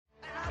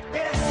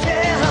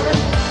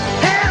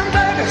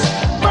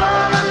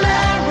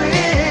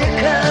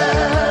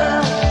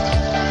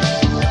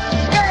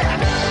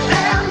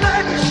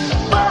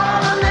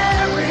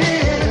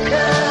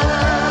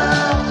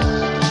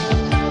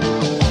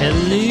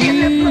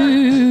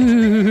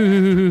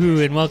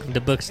and welcome to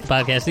Books the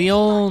Podcast, the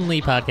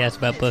only podcast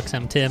about books.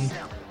 I'm Tim.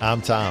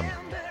 I'm Tom.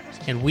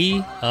 And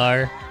we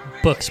are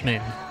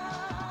booksmen.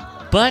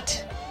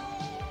 But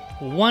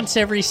once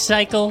every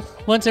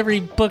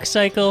book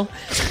cycle,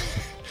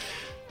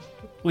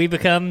 we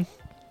become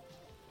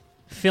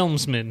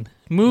filmsmen,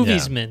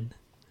 moviesmen.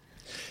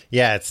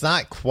 Yeah, it's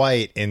not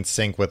quite in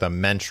sync with a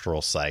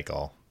menstrual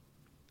cycle.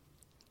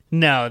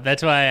 No,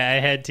 that's why I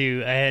had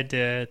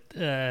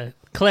to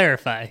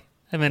clarify.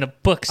 I meant a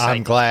book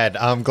cycle.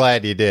 I'm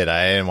glad you did.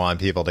 I didn't want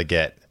people to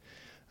get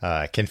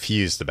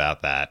confused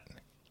about that.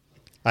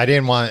 I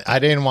didn't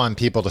want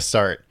people to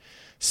start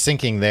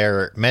syncing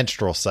their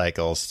menstrual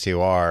cycles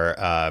to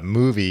our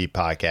movie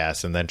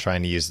podcast and then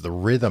trying to use the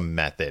rhythm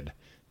method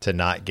to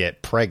not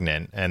get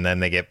pregnant, and then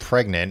they get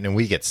pregnant and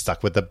we get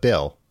stuck with the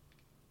bill.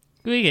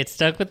 We get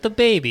stuck with the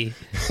baby.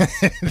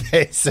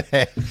 They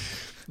say,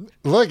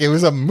 look, it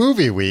was a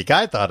movie week.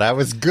 I thought I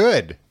was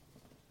good.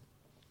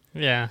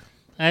 Yeah.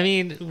 I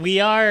mean,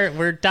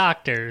 we're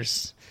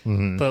doctors,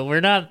 but we're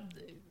not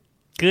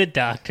good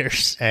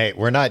doctors. Hey,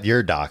 we're not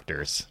your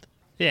doctors.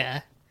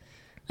 Yeah.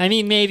 I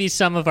mean, maybe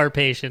some of our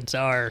patients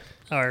are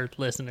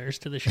listeners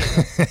to the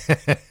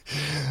show.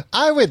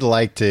 I would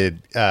like to,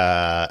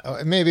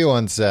 maybe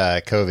once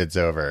COVID's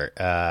over,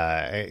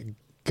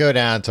 go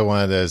down to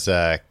one of those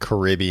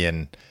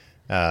Caribbean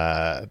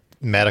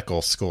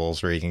medical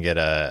schools where you can get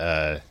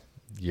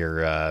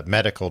your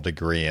medical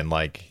degree in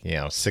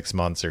 6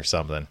 months or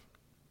something.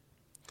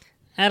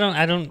 I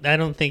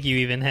don't think you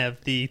even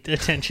have the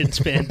attention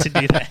span to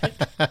do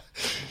that.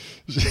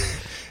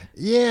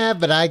 Yeah,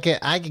 but I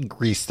can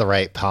grease the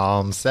right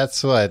palms.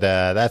 That's what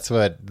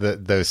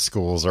those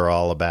schools are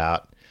all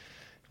about.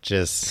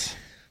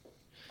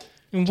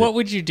 And what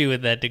would you do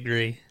with that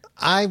degree?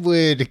 I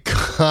would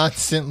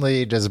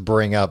constantly just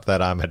bring up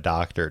that I'm a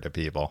doctor to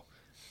people.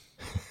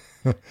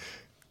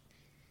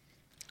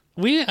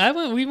 We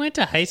went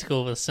to high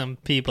school with some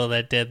people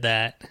that did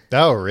that.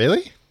 Oh,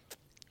 really?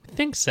 I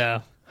think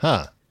so.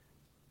 Huh.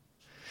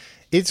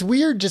 It's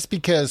weird just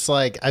because,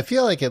 I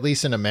feel like at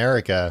least in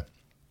America,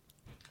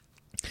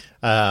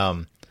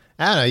 I don't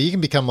know, you can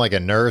become like a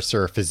nurse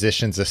or a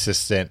physician's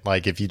assistant,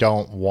 if you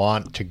don't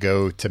want to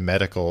go to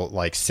medical,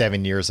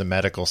 7 years of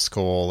medical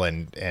school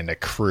and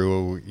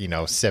accrue,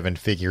 7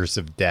 figures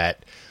of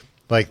debt.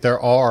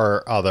 There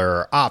are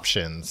other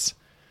options.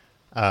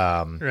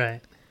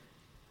 Right.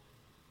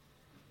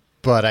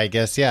 But I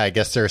guess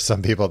there are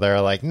some people that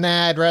are like,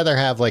 nah, I'd rather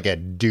have a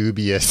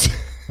dubious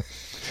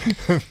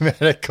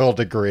medical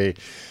degree.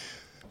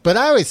 But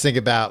I always think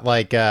about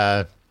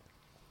I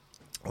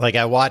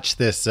watched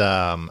this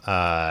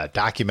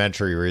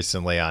documentary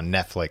recently on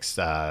Netflix,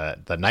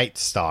 The Night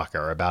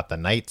Stalker, about the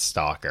Night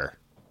Stalker.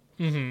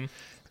 Mm-hmm.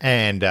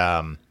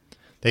 And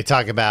they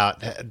talk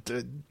about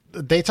a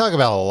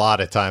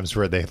lot of times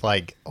where they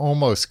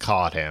almost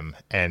caught him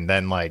and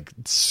then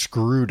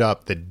screwed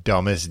up the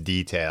dumbest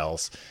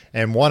details.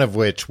 And one of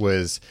which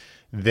was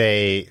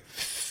they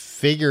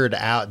figured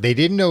out, they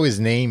didn't know his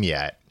name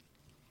yet,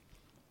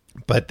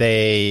 but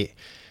they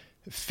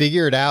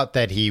figured out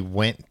that he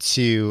went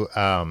to,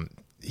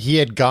 he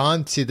had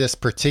gone to this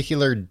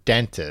particular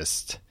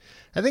dentist.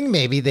 I think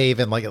maybe they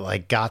even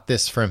got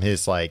this from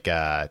his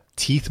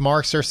teeth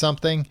marks or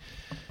something,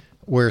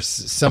 where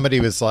somebody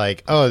was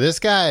like, oh, this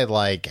guy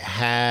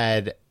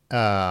had,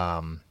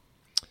 has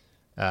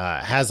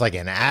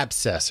an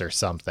abscess or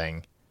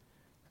something.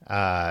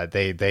 I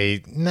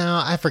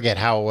forget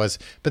how it was,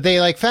 but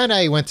they found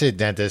out he went to a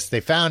dentist. They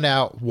found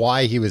out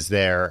why he was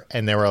there,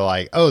 and they were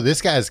like, oh,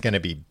 this guy's going to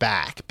be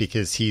back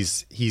because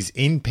he's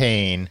in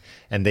pain,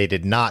 and they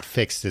did not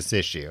fix this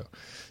issue.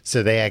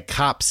 So they had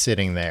cops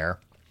sitting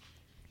there,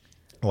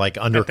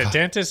 under at the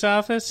dentist's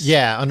office.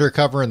 Yeah,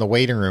 undercover in the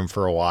waiting room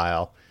for a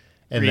while,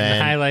 and reading then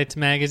the Highlights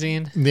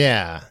magazine.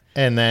 Yeah,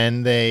 and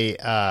then they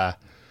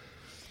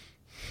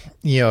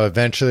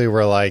eventually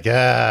we're like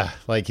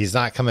he's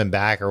not coming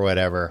back or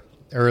whatever.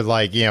 Or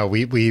we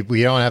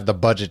don't have the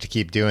budget to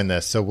keep doing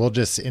this. So we'll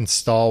just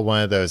install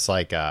one of those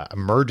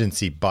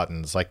emergency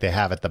buttons like they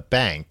have at the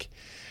bank.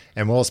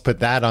 And we'll just put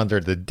that under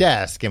the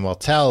desk and we'll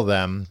tell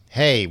them,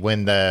 hey,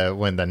 when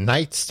the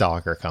Night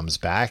Stalker comes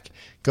back,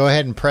 go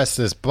ahead and press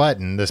this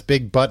button, this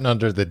big button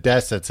under the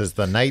desk that says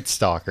the Night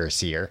Stalker's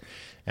here.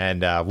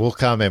 And we'll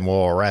come and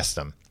we'll arrest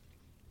him.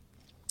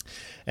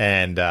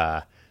 And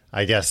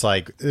I guess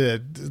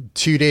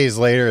 2 days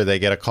later, they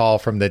get a call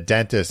from the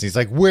dentist. He's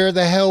like, where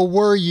the hell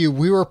were you?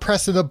 We were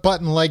pressing the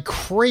button like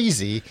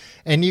crazy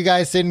and you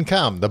guys didn't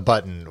come. The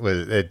button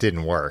it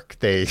didn't work.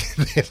 They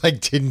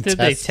didn't Did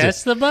they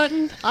test the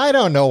button? I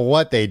don't know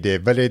what they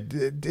did, but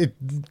it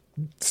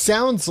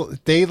sounds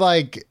they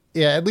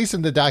at least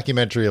in the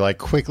documentary,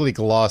 quickly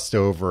glossed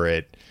over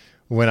it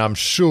when I'm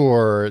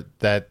sure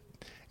that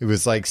it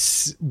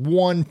was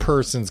one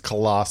person's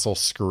colossal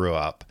screw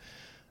up.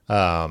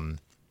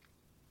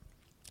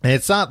 And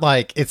it's not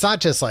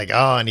just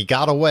oh, and he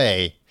got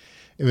away.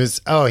 It was,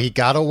 oh, he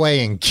got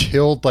away and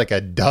killed a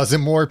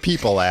dozen more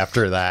people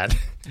after that.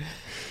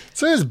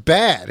 So it was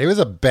bad. It was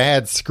a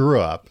bad screw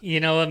up. You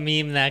know what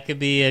meme that could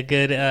be a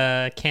good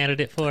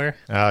candidate for?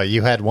 Oh,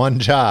 you had one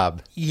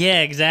job.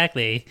 Yeah,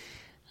 exactly.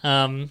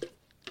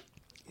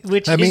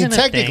 Which I mean, isn't a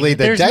technically, thing.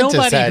 the There's dentist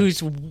nobody had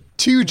who's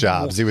 2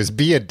 jobs. It was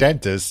be a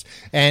dentist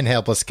and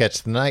help us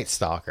catch the Night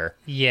Stalker.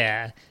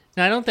 yeah.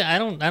 No, I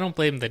don't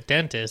blame the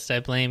dentist. I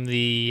blame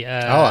the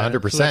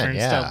 100%, whoever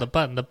yeah. installed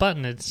the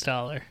button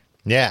installer.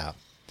 Yeah.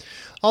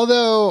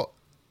 Although,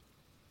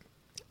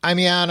 I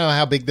mean, I don't know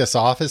how big this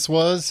office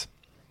was,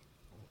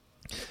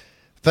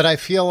 but I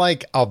feel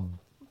like a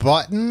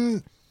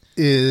button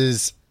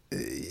is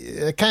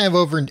kind of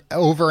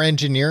over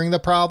engineering the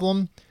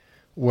problem,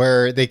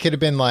 where they could have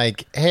been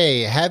like,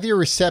 hey, have your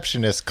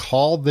receptionist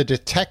call the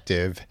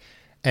detective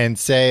and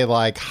say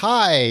like,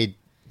 hi,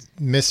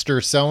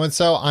 Mr.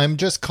 So-and-so, I'm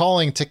just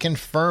calling to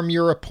confirm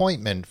your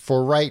appointment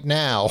for right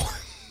now.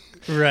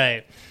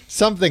 Right.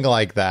 Something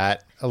like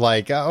that.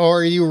 Like, oh,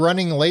 are you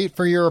running late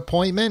for your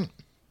appointment?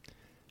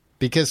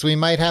 Because we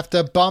might have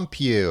to bump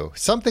you.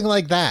 Something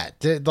like that.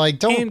 Like,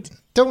 don't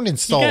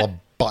install a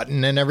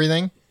button and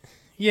everything.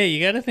 Yeah,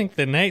 you got to think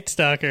the Night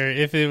Stalker,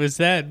 if it was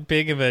that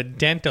big of a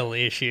dental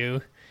issue,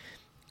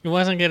 it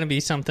wasn't going to be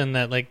something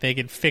that, like, they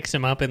could fix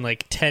him up in,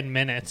 like, 10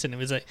 minutes. And it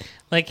was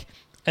like,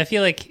 I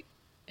feel like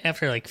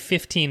after, like,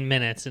 15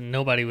 minutes and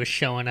nobody was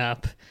showing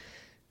up,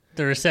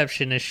 the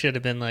receptionist should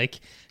have been like,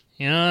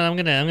 you know, I'm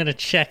gonna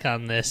check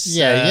on this.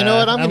 Yeah, you know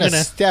what? I'm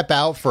gonna step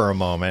out for a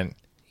moment.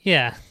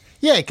 Yeah.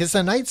 Yeah, because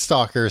the Night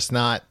Stalker's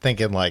not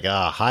thinking like,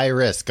 high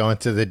risk going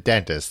to the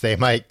dentist. They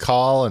might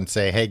call and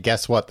say, hey,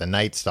 guess what? The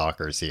Night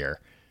Stalker's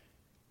here.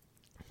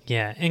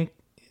 Yeah, and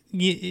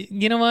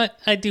you know what?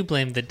 I do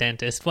blame the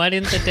dentist. Why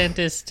didn't the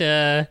dentist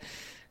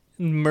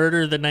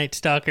murder the Night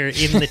Stalker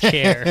in the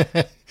chair?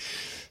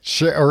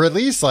 Sure, or at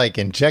least like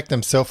inject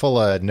him so full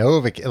of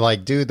Novocaine,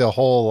 like do the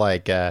whole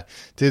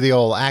do the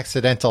old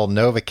accidental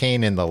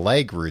Novocaine in the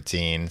leg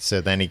routine, so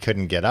then he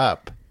couldn't get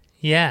up.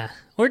 Yeah,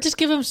 or just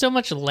give him so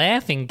much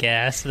laughing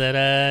gas that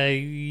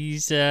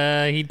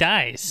he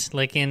dies,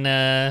 like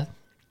in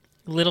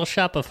Little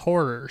Shop of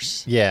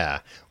Horrors. Yeah,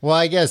 well,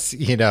 I guess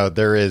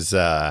there is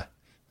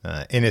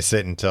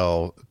innocent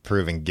until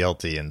proven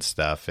guilty and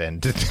stuff,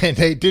 and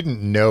they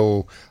didn't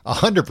know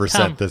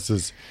 100% this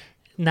is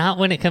not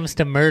when it comes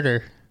to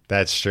murder.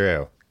 That's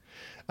true.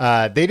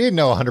 They didn't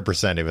know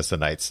 100% it was the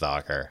Night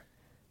Stalker.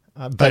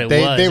 But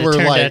they were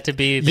turned like, out to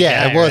be the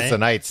yeah, guy, it was right? the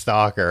Night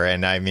Stalker.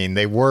 And I mean,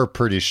 they were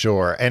pretty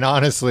sure. And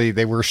honestly,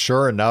 they were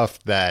sure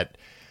enough that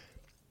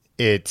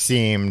it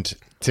seemed,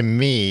 to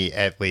me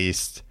at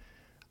least,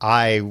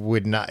 I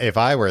would not, if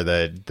I were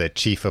the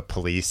chief of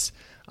police,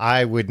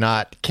 I would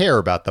not care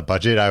about the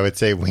budget. I would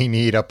say we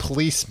need a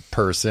police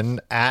person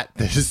at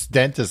this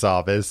dentist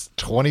office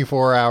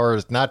 24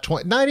 hours, not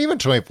even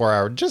 24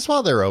 hours, just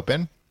while they're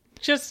open.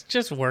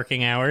 Just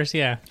working hours,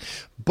 yeah.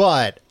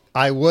 But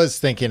I was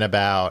thinking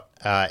about,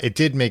 it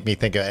did make me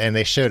think of, and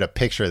they showed a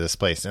picture of this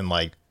place and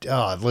like,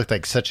 oh, it looked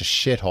like such a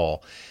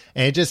shithole.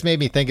 And it just made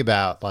me think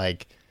about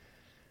like,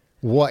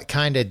 what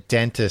kind of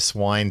dentist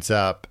winds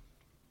up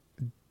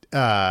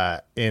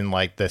in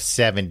like the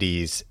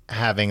 70s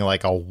having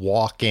like a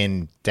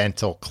walk-in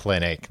dental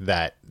clinic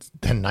that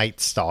the Night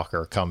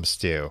Stalker comes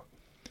to.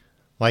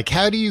 Like,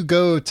 how do you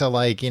go to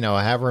like,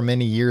 however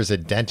many years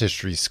of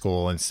dentistry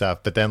school and stuff,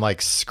 but then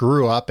like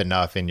screw up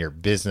enough in your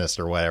business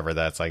or whatever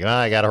that's like,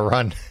 I gotta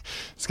run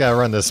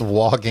this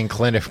walk-in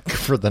clinic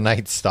for the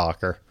Night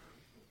Stalker.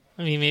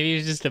 I mean, maybe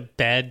he's just a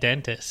bad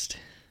dentist.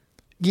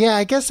 Yeah,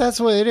 I guess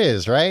that's what it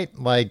is, right?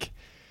 Like,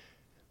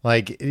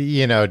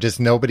 just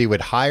nobody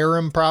would hire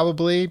him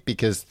probably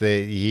because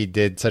he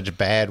did such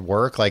bad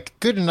work, like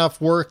good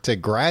enough work to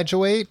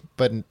graduate,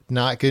 but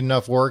not good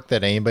enough work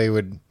that anybody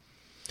would,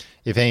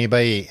 if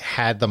anybody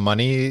had the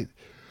money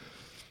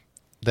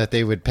that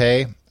they would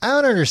pay. I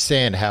don't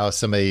understand how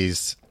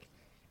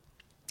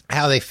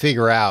how they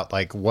figure out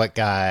like what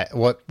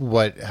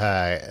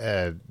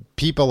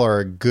people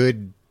are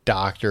good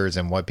doctors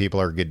and what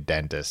people are good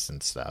dentists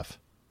and stuff.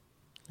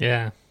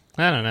 Yeah.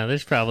 I don't know.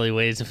 There's probably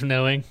ways of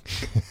knowing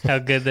how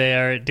good they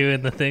are at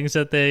doing the things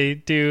that they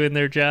do in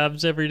their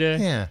jobs every day.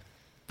 Yeah.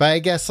 But I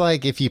guess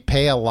like if you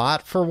pay a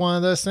lot for one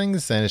of those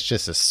things, then it's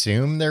just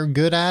assumed they're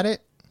good at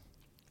it.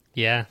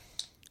 Yeah.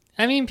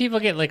 I mean, people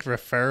get like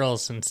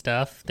referrals and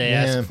stuff. They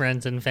ask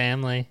friends and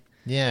family.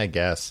 Yeah, I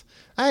guess.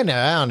 I know.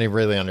 I don't even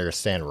really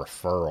understand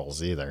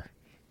referrals either.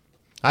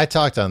 I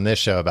talked on this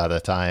show about a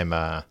time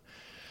I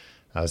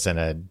was in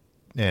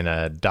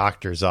a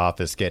doctor's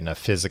office getting a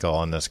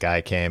physical, and this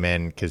guy came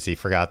in because he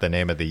forgot the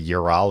name of the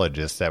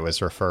urologist that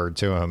was referred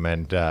to him,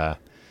 and the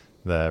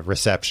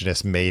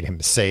receptionist made him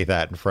say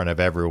that in front of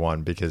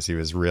everyone because he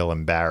was real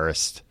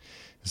embarrassed.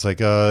 It's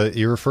like,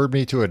 you referred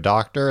me to a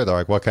doctor? They're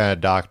like, what kind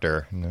of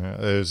doctor? It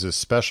was a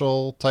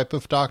special type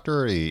of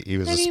doctor? He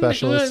was a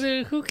specialist?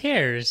 Who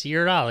cares?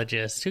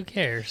 Urologist. Who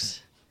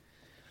cares?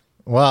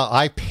 Well,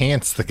 I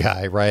pants the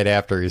guy right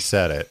after he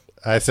said it.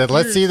 I said,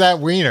 let's see that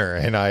wiener.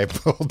 And I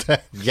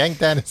yanked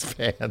down his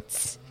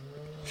pants.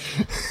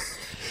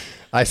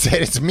 I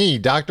said, it's me,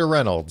 Dr.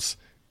 Reynolds.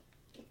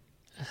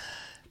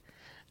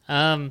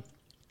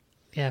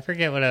 Yeah, I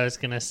forget what I was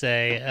gonna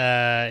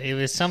say. It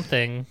was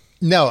something.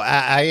 No,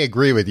 I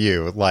agree with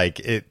you. Like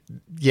it,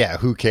 yeah.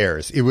 Who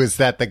cares? It was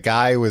that the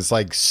guy was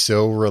like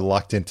so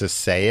reluctant to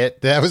say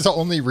it. That was the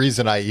only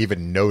reason I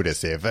even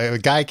noticed it. If a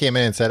guy came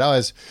in and said, "Oh, I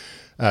was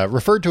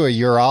referred to a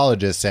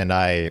urologist," and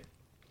I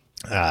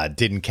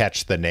didn't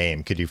catch the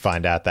name. Could you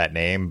find out that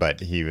name?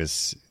 But he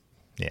was,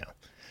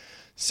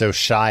 so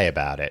shy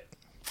about it.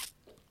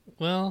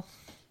 Well,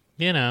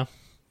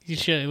 you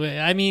should.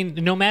 I mean,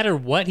 no matter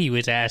what he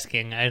was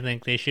asking, I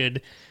think they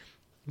should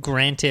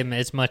grant him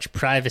as much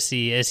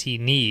privacy as he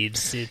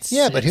needs.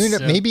 But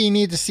maybe you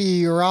need to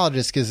see a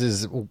urologist because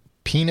his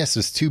penis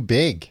was too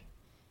big.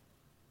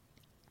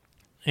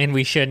 And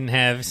we shouldn't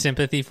have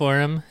sympathy for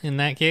him in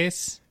that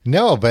case?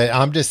 No, but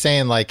I'm just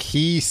saying, like,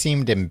 he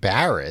seemed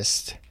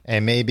embarrassed,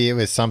 and maybe it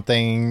was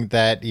something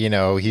that,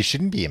 he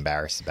shouldn't be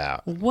embarrassed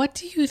about. What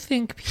do you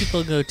think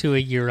people go to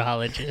a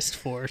urologist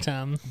for,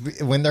 Tom?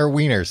 When their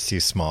wiener's too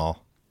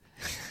small.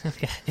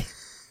 Okay.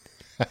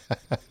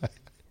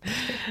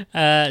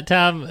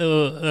 Tom,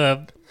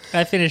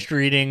 I finished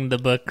reading the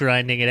book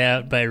Grinding It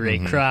Out by Ray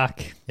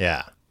Kroc.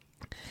 Yeah.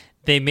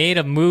 They made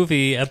a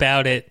movie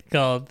about it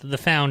called The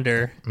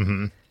Founder,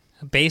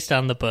 based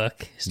on the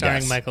book,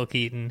 starring Michael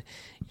Keaton.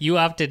 You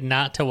opted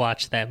not to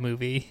watch that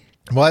movie.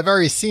 Well, I've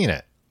already seen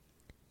it.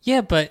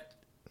 Yeah, but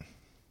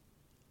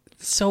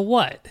so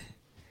what?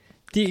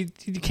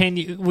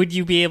 Would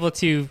you be able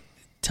to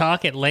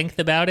talk at length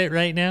about it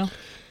right now?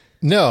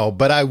 No,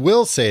 but I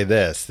will say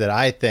this, that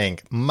I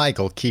think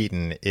Michael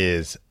Keaton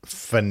is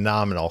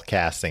phenomenal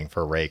casting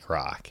for Ray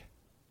Kroc.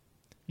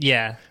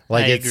 Yeah,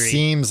 like I it agree.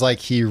 Seems like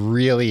he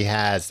really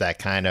has that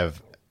kind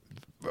of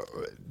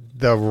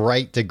the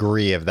right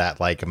degree of that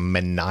like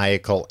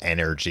maniacal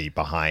energy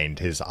behind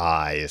his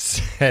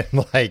eyes. And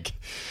like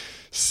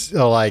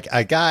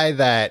a guy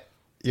that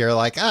you're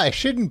like, I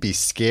shouldn't be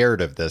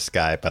scared of this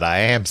guy, but I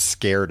am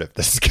scared of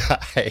this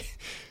guy.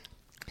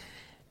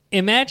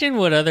 Imagine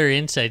what other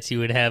insights you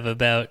would have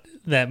about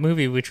that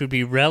movie, which would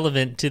be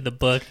relevant to the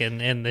book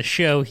and the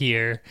show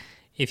here,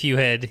 if you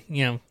had,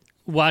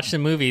 watched a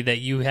movie that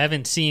you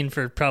haven't seen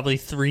for probably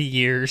 3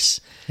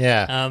 years.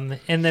 Yeah.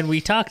 And then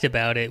we talked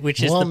about it,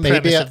 which is the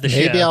premise of the show.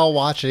 Maybe I'll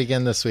watch it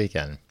again this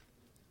weekend.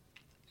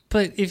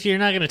 But if you're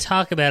not going to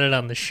talk about it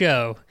on the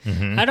show,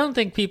 I don't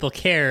think people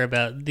care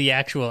about the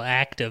actual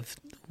act of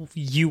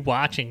you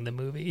watching the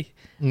movie.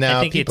 No,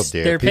 I think people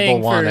do. They're people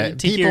paying want to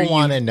People hear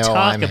want you to know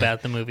talk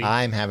about the movie.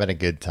 I'm having a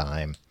good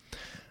time.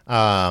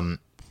 How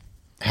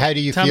do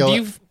you Tom,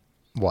 feel?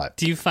 What?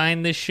 Do you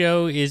find this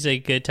show is a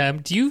good time?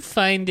 Do you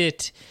find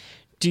it?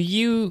 Do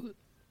you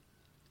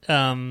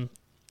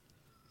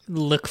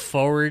look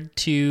forward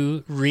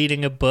to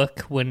reading a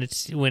book when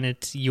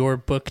it's your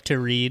book to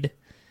read?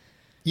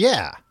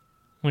 Yeah.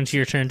 When it's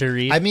your turn to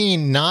read? I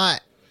mean,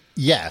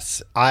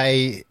 yes.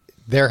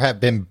 There have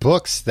been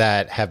books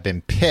that have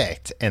been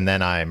picked, and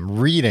then I'm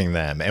reading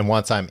them. And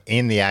once I'm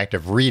in the act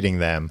of reading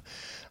them,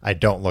 I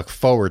don't look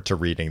forward to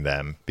reading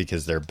them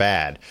because they're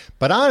bad.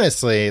 But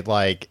honestly,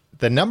 like,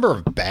 the number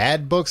of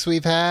bad books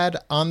we've had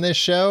on this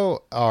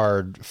show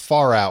are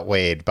far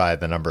outweighed by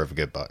the number of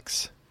good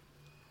books.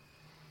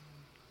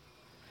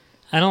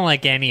 I don't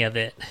like any of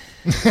it.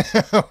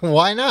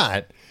 Why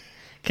not?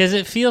 Because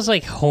it feels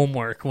like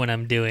homework when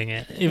I'm doing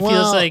it. It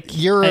feels like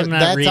I'm not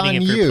that's reading on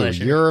it for you.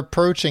 pleasure. You're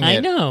approaching I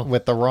it know.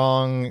 with the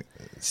wrong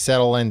set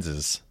of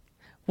lenses.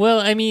 Well,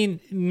 I mean,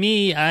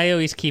 I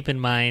always keep in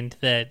mind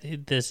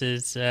that this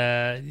is,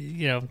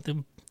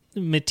 the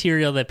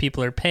material that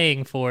people are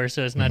paying for.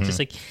 So it's not just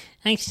like,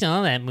 I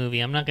saw that movie.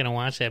 I'm not going to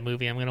watch that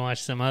movie. I'm going to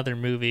watch some other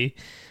movie.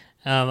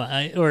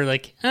 I'm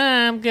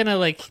going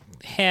to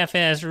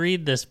half-ass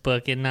read this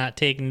book and not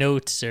take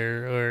notes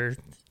or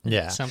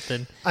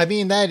something. I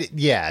mean, that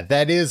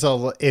is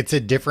it's a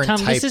different Tom,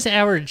 type. this is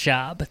our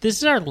job. This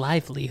is our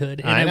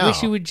livelihood. And I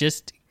wish you would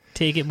just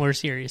take it more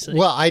seriously.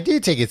 Well, I do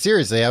take it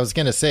seriously. I was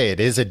going to say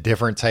it is a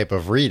different type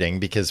of reading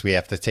because we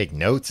have to take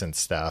notes and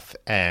stuff,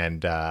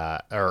 and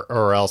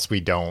or else we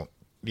don't.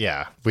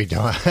 Yeah, we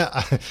don't.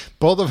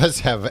 Both of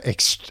us have.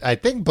 I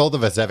think both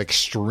of us have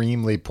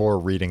extremely poor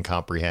reading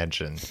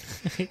comprehension.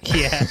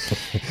 Yeah,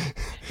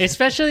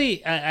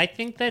 especially. I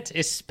think that's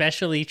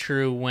especially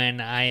true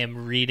when I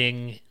am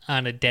reading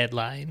on a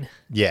deadline.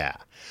 Yeah,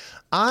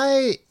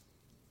 I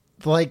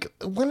like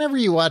whenever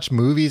you watch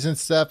movies and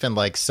stuff, and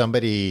like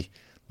somebody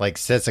like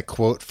says a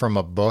quote from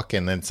a book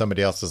and then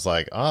somebody else is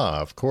like,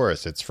 of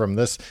course it's from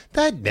this.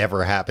 That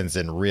never happens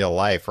in real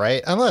life,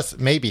 right? Unless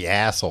maybe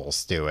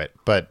assholes do it.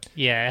 But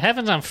yeah, it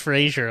happens on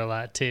Frasier a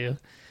lot too.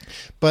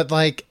 But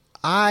like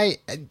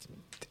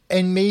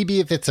and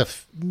maybe if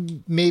it's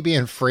maybe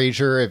in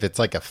Frasier, if it's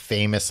like a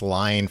famous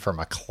line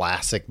from a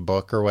classic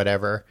book or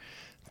whatever.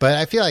 But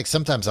I feel like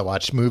sometimes I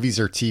watch movies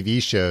or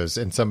TV shows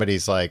and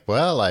somebody's like,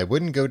 well, I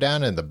wouldn't go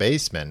down in the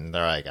basement. And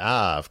they're like,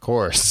 of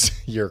course,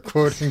 you're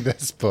quoting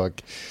this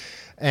book.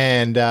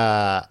 And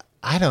I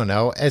don't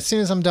know. As soon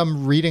as I'm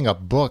done reading a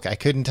book, I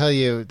couldn't tell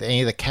you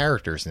any of the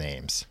characters'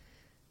 names.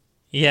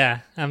 Yeah,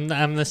 I'm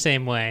the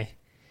same way.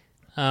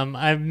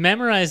 I've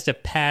memorized a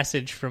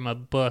passage from a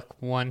book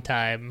one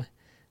time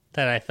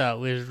that I thought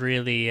was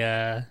really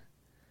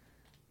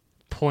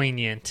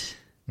poignant.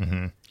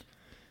 Mm-hmm.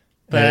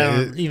 But I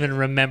don't even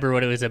remember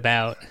what it was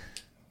about.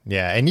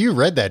 Yeah, and you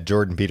read that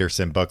Jordan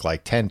Peterson book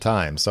like 10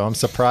 times, so I'm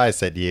surprised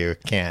that you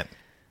can't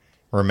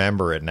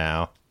remember it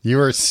now. You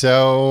were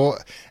so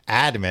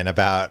adamant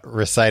about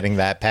reciting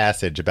that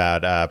passage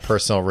about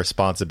personal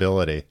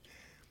responsibility.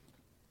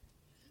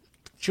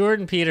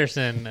 Jordan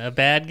Peterson, a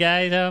bad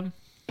guy, Tom?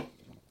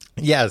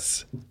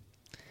 Yes.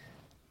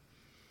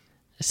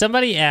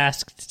 Somebody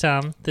asked,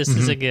 Tom, this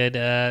is a good,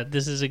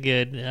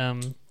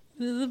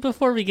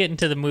 before we get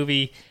into the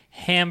movie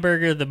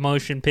Hamburger, the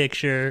motion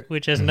picture,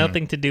 which has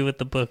nothing to do with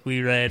the book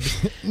we read.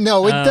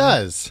 No, it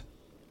does.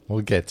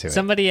 We'll get to it.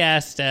 Somebody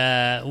asked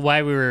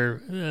why we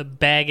were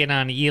bagging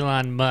on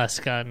Elon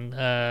Musk on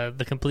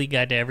The Complete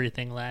Guide to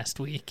Everything last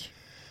week.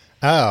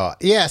 Oh,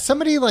 yeah.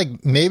 Somebody,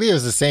 like, maybe it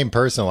was the same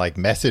person, like,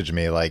 messaged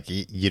me, like,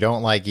 you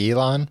don't like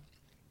Elon?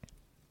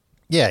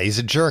 Yeah, he's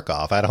a jerk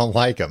off. I don't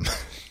like him.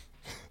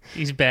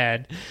 He's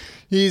bad.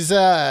 He's,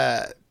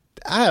 I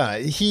don't know.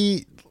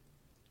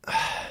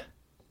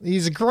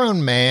 He's a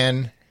grown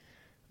man,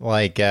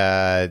 like,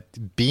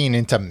 being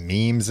into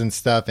memes and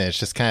stuff, and it's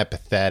just kind of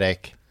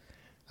pathetic.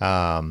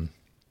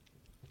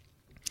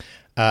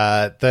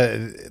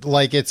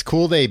 It's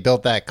cool they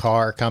built that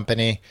car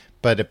company,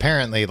 but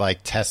apparently,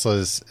 like,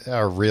 Teslas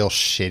are real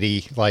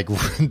shitty. Like,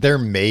 they're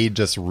made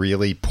just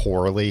really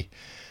poorly,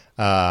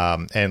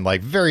 and,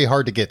 like, very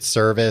hard to get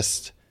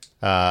serviced.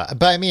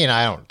 But I mean,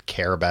 I don't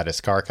care about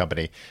his car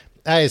company.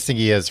 I just think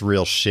he has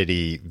real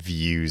shitty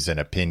views and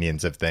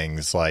opinions of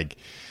things. Like,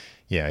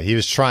 yeah,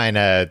 he's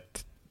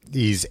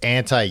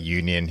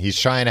anti-union. He was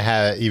trying to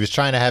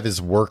have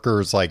his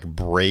workers like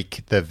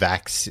break the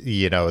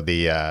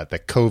the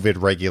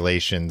COVID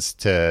regulations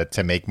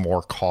to make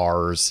more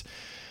cars.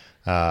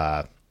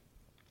 I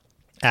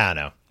don't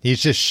know.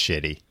 He's just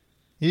shitty.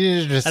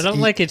 I don't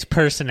like its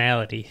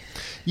personality.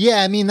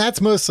 Yeah, I mean, that's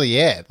mostly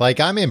it. Like,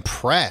 I'm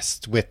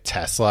impressed with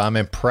Tesla. I'm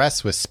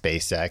impressed with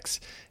SpaceX.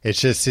 It's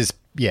just his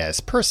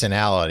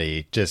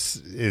personality just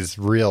is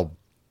real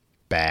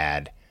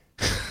bad.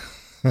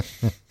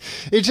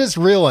 It's just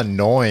real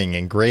annoying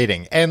and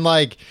grating. And,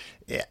 like,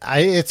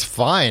 it's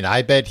fine.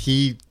 I bet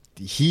he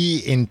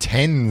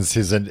intends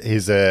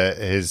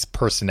his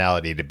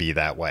personality to be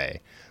that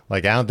way.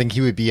 Like, I don't think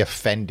he would be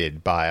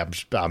offended by.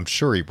 I'm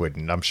sure he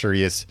wouldn't. I'm sure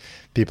he has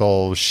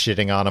people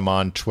shitting on him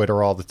on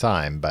Twitter all the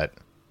time. But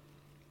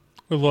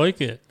I like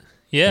it.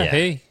 Yeah.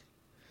 Hey,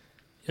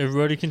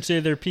 everybody can say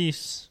their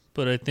piece,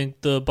 but I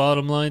think the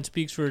bottom line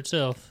speaks for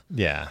itself.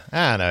 Yeah,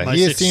 I don't know.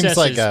 He seems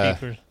like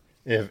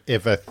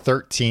if a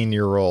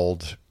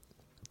 13-year-old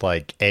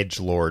like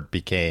edgelord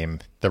became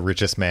the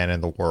richest man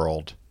in the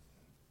world.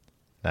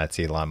 That's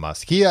Elon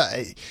Musk. He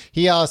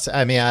also.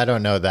 I mean, I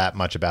don't know that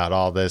much about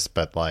all this,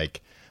 but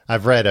like,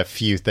 I've read a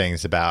few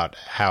things about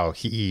how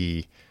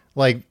he,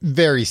 like,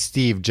 very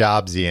Steve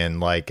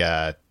Jobsian, like,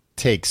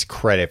 takes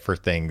credit for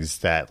things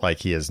that, like,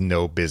 he has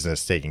no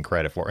business taking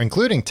credit for,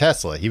 including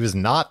Tesla. He was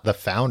not the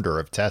founder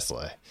of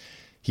Tesla.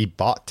 He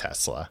bought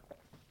Tesla.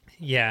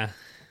 Yeah.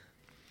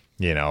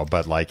 You know,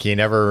 but, like, he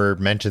never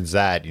mentions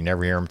that. You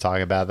never hear him talk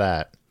about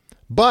that.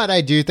 But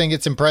I do think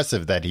it's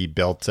impressive that he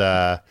built...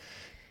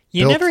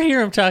 You never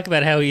hear him talk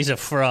about how he's a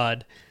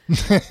fraud.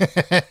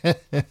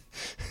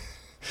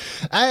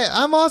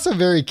 I'm also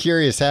very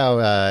curious how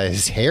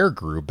his hair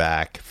grew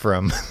back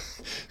from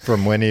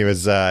when he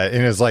was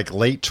in his like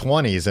late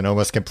 20s and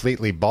almost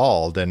completely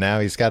bald, and now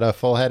he's got a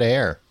full head of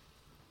hair.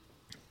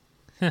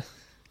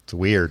 It's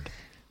weird.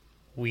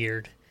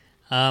 Weird.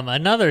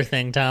 Another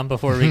thing, Tom,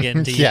 before we get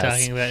into you Yes.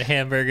 talking about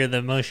Hamburger,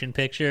 the motion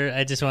picture,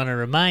 I just want to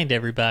remind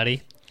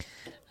everybody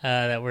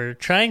that we're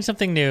trying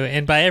something new,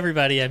 and by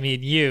everybody I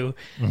mean you,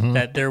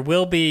 that there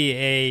will be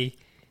a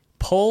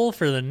poll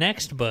for the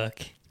next book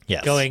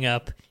going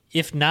up,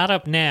 if not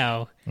up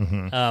now,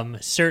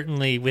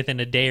 certainly within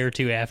a day or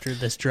two after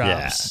this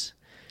drops.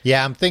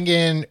 Yeah, I'm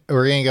thinking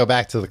we're going to go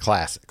back to the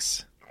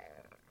classics.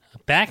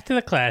 Back to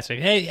the classic.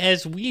 Hey,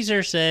 as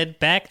Weezer said,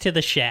 back to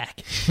the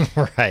shack.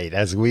 Right,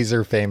 as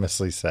Weezer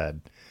famously said.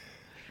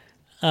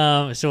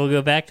 So we'll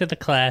go back to the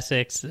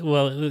classics.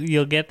 Well,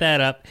 you'll get that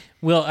up.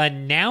 We'll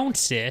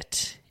announce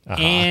it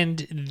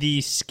and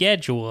the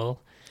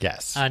schedule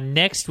on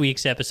next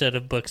week's episode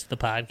of Books the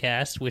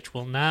Podcast, which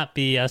will not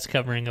be us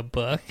covering a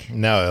book.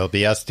 No, it'll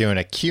be us doing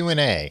a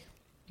Q&A.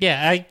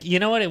 Yeah, you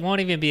know what? It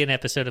won't even be an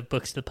episode of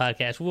Books the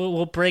Podcast.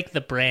 We'll break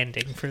the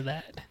branding for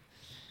that.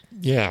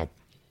 Yeah.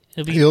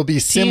 It'll be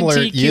similar.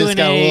 TNT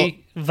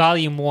Q&A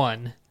Volume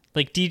 1.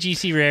 Like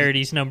DGC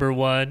Rarities number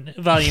 1,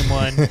 Volume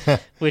 1,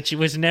 which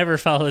was never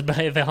followed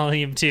by a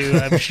Volume 2.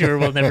 I'm sure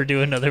we'll never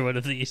do another one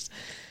of these.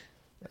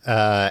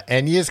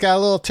 And you just got a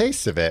little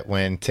taste of it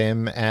when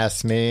Tim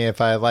asked me if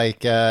I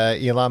like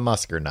Elon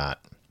Musk or not.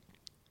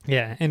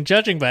 Yeah, and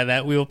judging by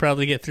that, we will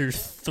probably get through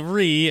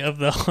 3 of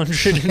the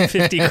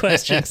 150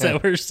 questions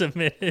that were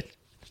submitted.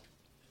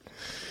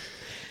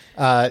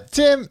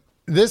 Tim,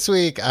 this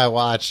week I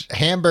watched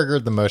Hamburger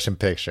the Motion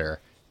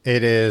Picture.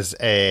 It is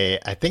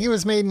I think it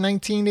was made in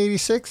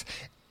 1986.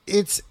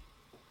 It's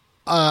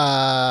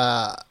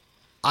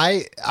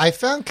I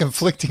found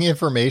conflicting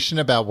information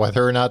about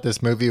whether or not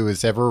this movie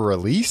was ever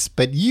released,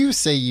 but you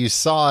say you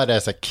saw it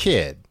as a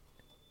kid.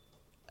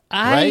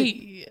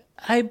 Right?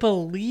 I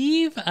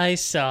believe I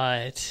saw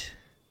it.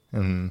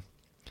 Maybe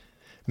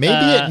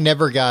it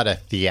never got a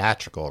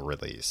theatrical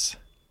release.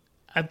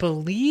 I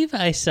believe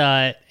I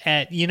saw it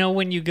at,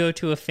 when you go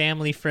to a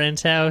family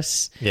friend's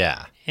house.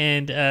 Yeah.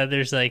 And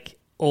there's like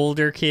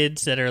older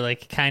kids that are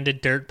like kind of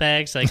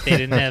dirtbags. Like they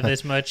didn't have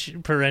as much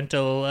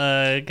parental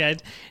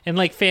guide. And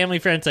like family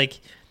friends, like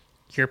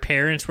your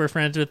parents were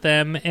friends with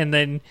them. And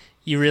then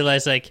you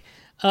realize like,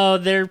 oh,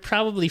 they're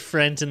probably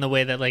friends in the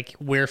way that like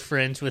we're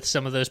friends with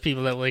some of those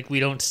people that like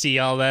we don't see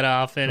all that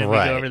often. And we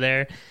go over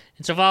there.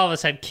 And so if all of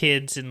us had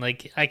kids, and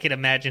like I could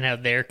imagine how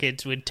their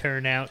kids would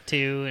turn out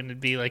too, and it'd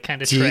be like kind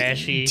of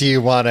trashy. Do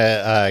you want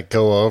to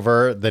go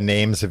over the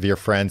names of your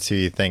friends who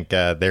you think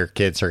their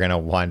kids are going to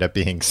wind up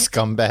being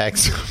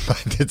scumbags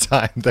by the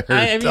time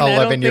they're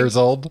 11 years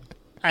old?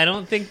 I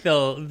don't think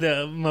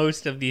the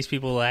most of these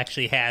people will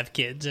actually have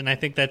kids, and I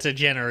think that's a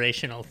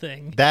generational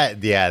thing.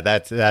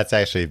 That's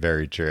actually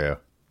very true.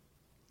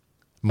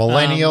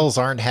 Millennials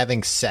aren't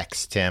having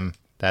sex, Tim.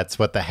 That's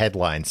what the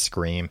headlines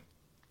scream.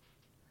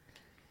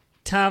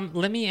 Tom,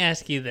 let me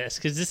ask you this,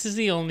 because this is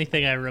the only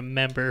thing I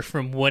remember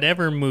from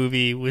whatever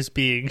movie was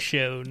being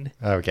shown.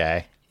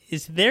 Okay.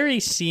 Is there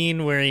a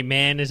scene where a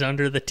man is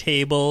under the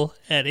table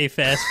at a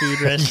fast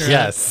food restaurant?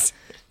 Yes.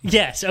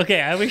 Yes, okay.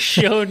 I was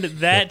shown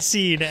that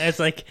scene as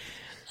like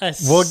a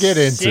we'll get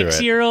into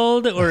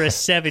 6-year-old or a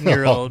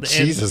 7-year-old. Oh,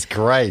 Jesus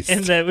Christ.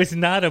 And that was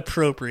not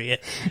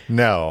appropriate.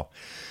 No.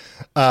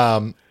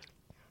 I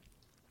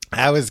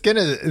was going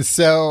to...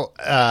 So,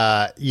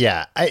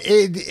 yeah.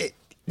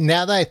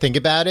 Now that I think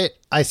about it,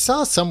 I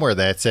saw somewhere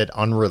that said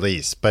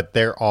unreleased, but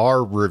there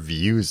are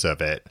reviews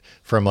of it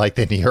from like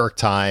the New York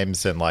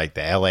Times and like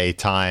the LA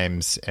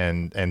Times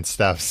and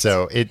stuff.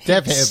 So it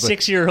definitely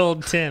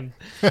 6-year-old Tim.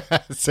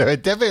 So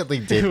it definitely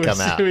did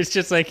come out. It was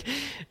just like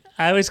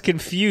I was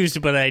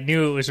confused, but I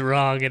knew it was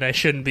wrong and I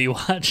shouldn't be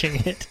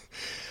watching it.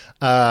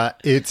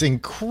 It's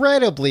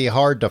incredibly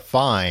hard to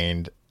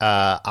find.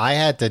 I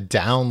had to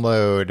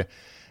download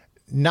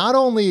not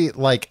only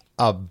like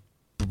a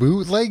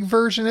bootleg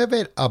version of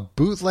it, a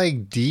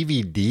bootleg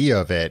DVD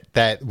of it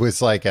that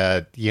was like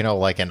a,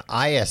 like an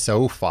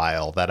ISO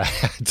file that I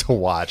had to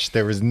watch.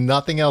 There was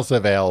nothing else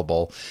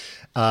available,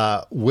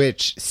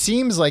 which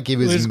seems like it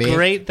was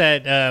great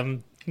that,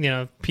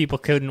 people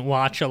couldn't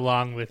watch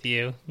along with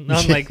you.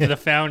 Unlike The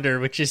Founder,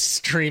 which is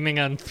streaming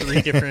on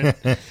 3 different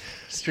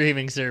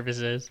streaming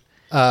services.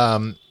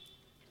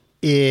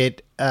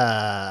 It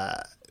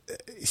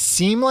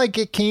seemed like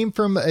it came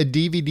from a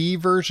DVD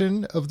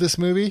version of this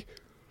movie.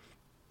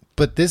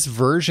 But this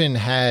version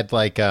had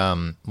like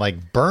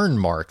burn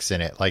marks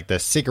in it, like the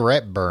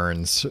cigarette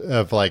burns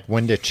of like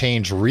when to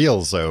change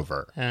reels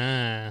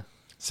over.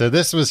 So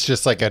this was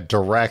just like a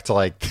direct,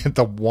 like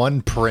the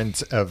one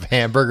print of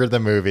Hamburger the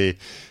movie.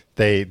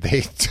 They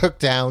took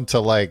down to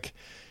like,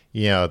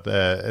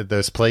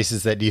 those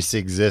places that used to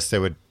exist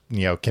that would,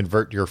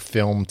 convert your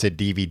film to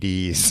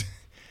DVDs.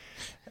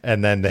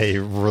 And then they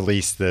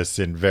released this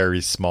in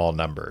very small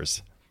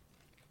numbers.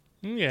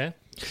 Yeah.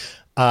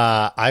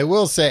 I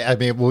will say, I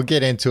mean, we'll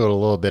get into it a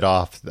little bit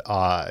off,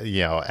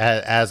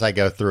 as I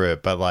go through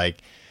it, but like,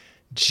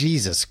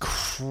 Jesus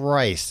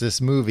Christ,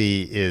 this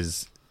movie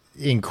is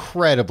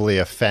incredibly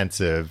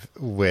offensive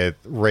with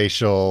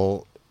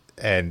racial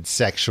and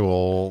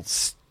sexual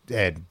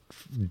and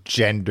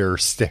gender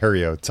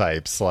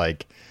stereotypes,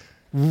 like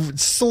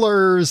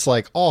slurs,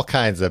 like all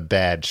kinds of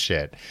bad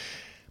shit.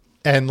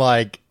 And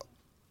like,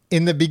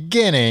 in the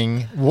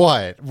beginning,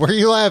 what are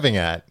you laughing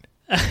at?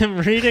 I'm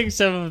reading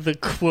some of the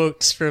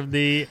quotes from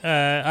the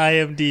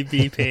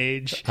IMDb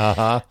page.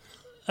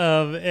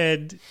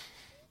 And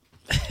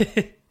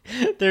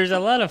there's a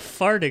lot of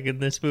farting in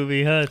this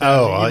movie, huh?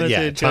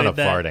 Yeah, a ton of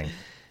farting.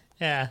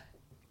 Yeah.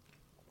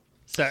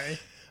 Sorry.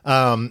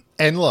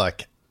 And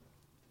look,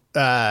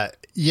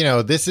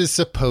 this is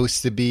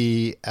supposed to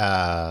be...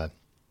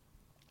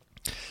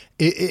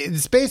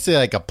 It's basically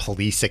like a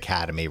Police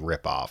Academy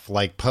ripoff.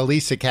 Like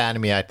Police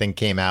Academy, I think,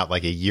 came out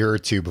like a year or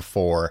two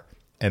before.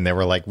 And they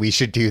were like, we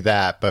should do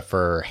that, but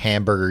for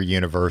Hamburger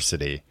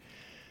University,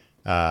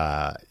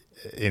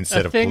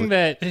 instead of... A thing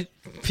that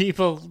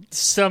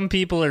some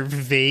people are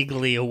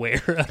vaguely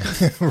aware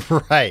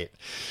of. Right.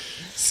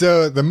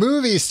 So the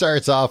movie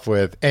starts off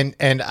with, and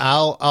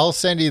I'll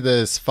send you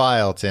this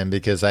file, Tim,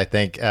 because I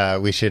think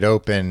we should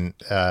open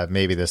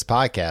maybe this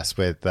podcast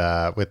with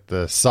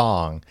the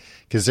song,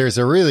 because there's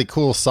a really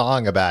cool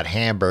song about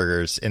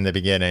hamburgers in the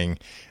beginning.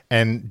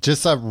 And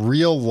just a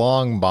real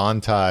long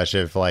montage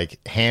of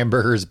like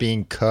hamburgers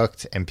being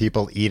cooked and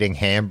people eating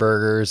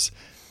hamburgers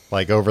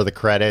like over the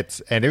credits.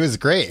 And it was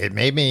great. It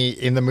made me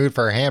in the mood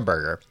for a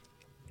hamburger.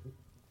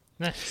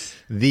 Nice.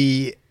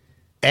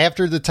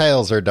 After the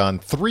titles are done,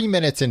 3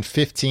 minutes and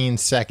 15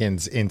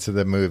 seconds into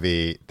the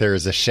movie, there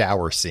is a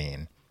shower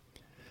scene.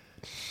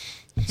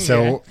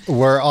 So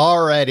we're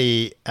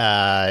already,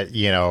 right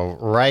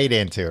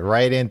into it,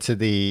 right into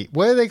the,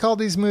 what do they call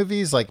these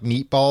movies? Like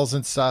Meatballs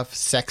and stuff?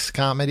 Sex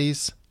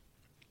comedies?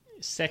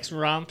 Sex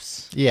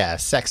romps. Yeah,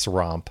 sex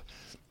romp.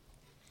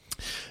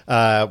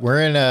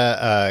 We're in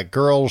a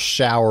girl's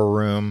shower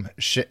room,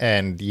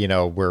 and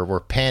we're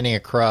panning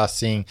across,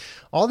 seeing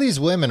all these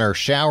women are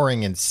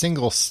showering in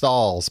single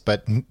stalls,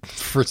 but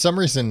for some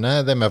reason none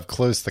of them have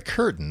closed the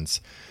curtains.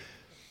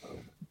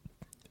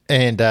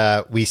 And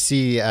we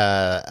see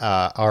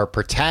our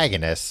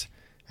protagonist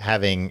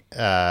having,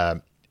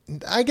 I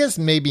guess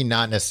maybe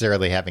not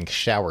necessarily having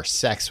shower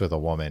sex with a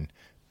woman,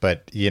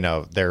 but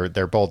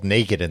they're both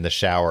naked in the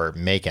shower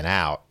making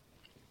out.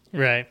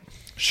 Right.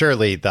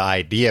 Surely the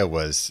idea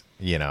was,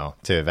 to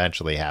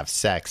eventually have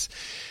sex,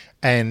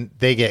 and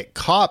they get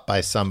caught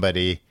by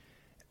somebody,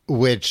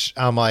 which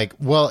I'm like,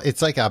 well,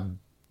 it's like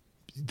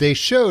they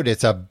showed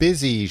it's a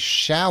busy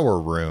shower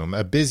room,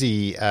 a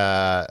busy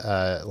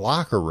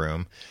locker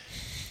room.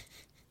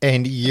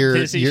 And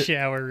you're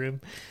shower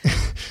room.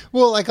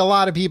 Well, like a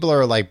lot of people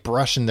are like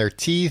brushing their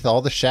teeth.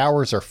 All the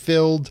showers are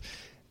filled.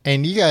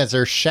 And you guys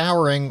are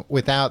showering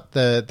without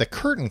the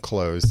curtain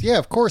closed. Yeah,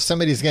 of course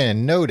somebody's going to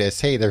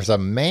notice, hey, there's a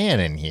man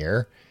in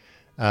here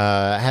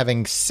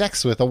having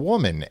sex with a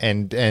woman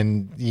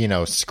and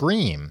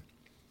scream.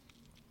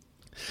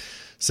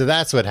 So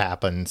that's what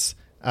happens.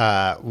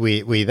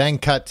 We then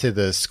cut to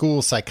the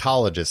school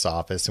psychologist's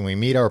office, and we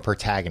meet our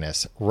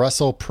protagonist,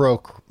 Russell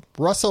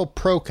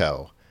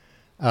Proco.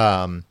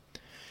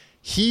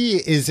 He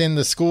is in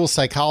the school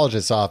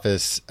psychologist's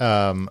office.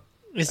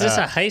 Is this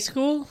a high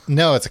school?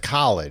 No, it's a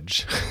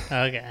college.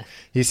 Okay.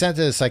 He's sent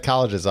to the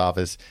psychologist's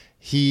office.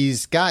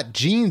 He's got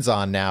jeans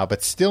on now,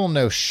 but still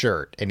no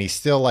shirt. And he's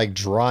still like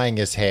drying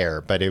his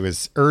hair. But it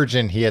was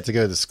urgent. He had to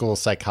go to the school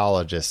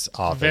psychologist's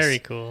office. Very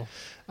cool.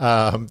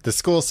 The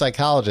school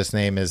psychologist's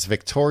name is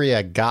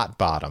Victoria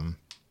Gotbottom.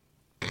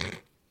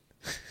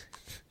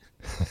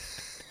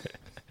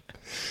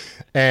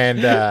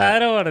 And I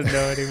don't want to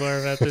know any more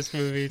about this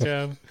movie,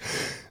 Tom.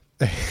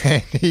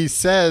 And he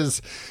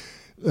says...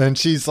 And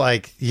she's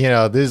like,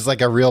 this is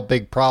like a real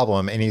big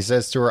problem. And he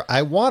says to her,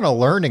 I want to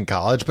learn in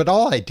college, but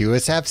all I do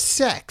is have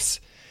sex.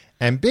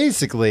 And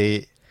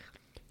basically,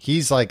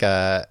 he's like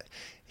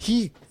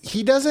he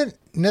doesn't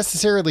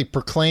necessarily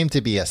proclaim to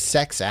be a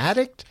sex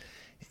addict.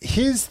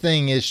 His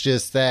thing is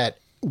just that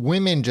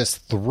women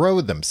just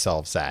throw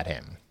themselves at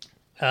him.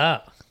 Oh,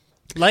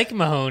 like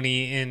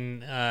Mahoney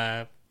in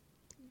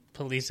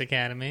Police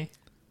Academy.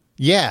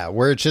 Yeah,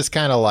 where it's just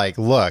kind of like,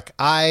 look,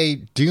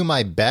 I do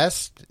my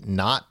best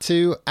not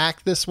to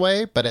act this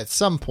way, but at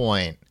some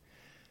point,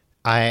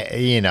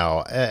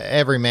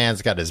 every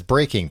man's got his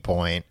breaking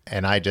point,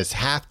 and I just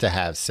have to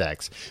have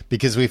sex.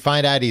 Because we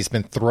find out he's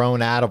been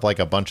thrown out of like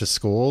a bunch of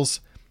schools.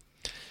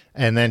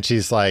 And then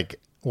she's like,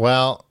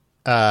 well,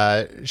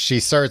 she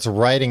starts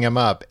writing him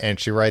up, and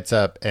she writes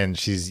up, and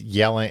she's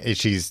yelling.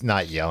 She's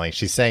not yelling.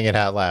 She's saying it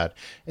out loud.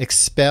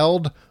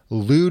 Expelled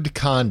lewd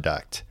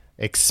conduct.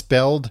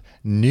 Expelled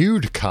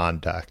nude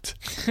conduct.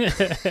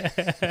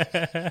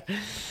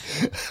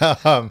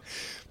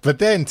 But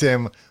then,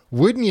 Tim,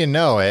 wouldn't you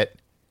know it,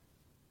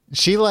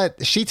 she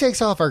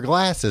takes off her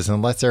glasses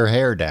and lets her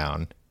hair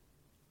down.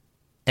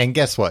 And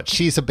guess what?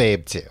 She's a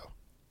babe too.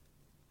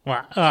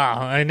 Wow. Oh,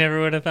 I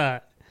never would have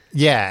thought.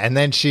 Yeah, and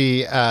then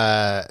she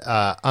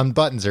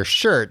unbuttons her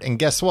shirt, and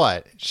guess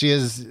what? She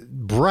has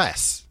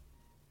breasts.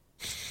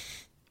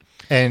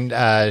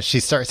 And she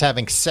starts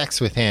having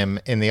sex with him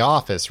in the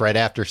office right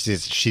after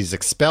she's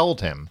expelled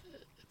him.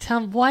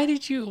 Tom, why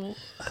did you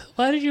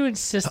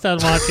insist on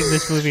watching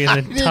this movie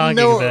and then talking about it? I didn't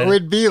know it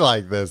would be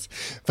like this.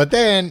 But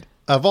then,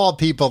 of all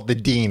people, the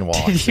dean walks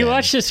in. Did you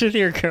watch this with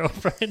your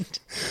girlfriend?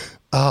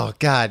 Oh,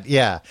 God,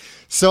 yeah.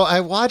 So I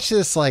watched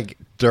this like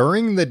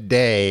during the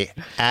day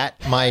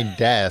at my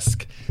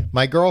desk.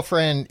 My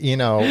girlfriend,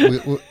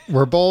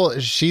 we're both,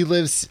 she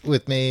lives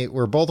with me.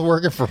 We're both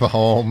working from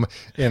home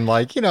in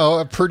like,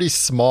 a pretty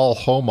small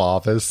home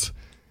office.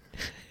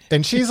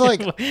 And she's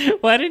like,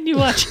 why didn't you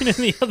watch it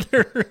in the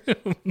other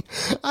room?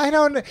 I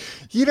don't,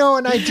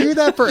 and I do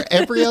that for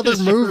every other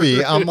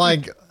movie. I'm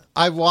like,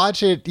 I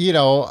watch it,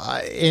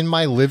 in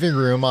my living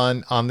room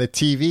on the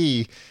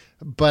TV.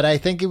 But I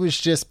think it was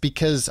just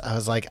because I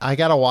was like, I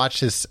got to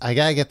watch this. I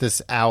got to get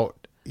this out.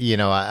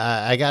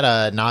 I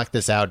gotta knock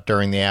this out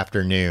during the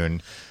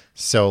afternoon.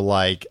 So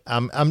like,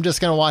 I'm just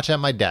gonna watch at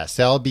my desk.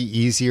 That'll be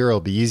easier. It'll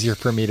be easier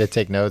for me to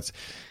take notes.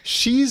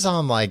 She's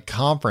on like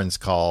conference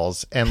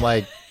calls and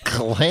like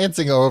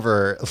glancing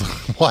over,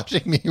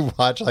 watching me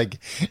watch like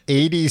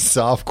 80s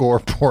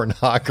softcore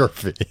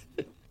pornography.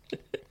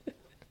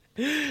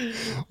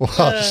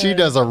 Well, she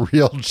does a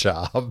real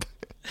job.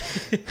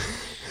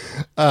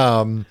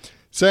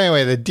 So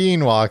anyway, the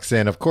dean walks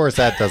in. Of course,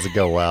 that doesn't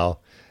go well.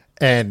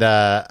 And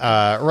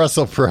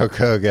Russell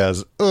Proco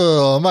goes,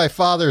 oh, my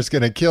father's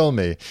going to kill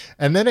me.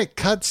 And then it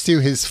cuts to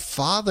his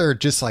father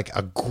just like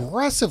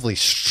aggressively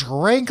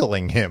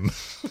strangling him.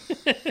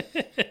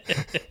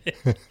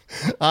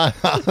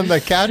 on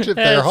the couch at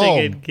their That's home.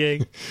 a good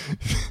gig.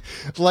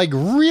 Like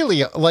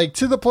really, like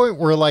to the point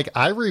where like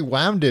I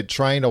rewound it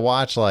trying to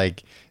watch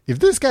like if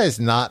this guy's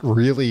not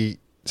really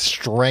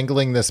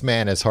strangling this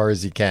man as hard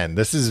as he can,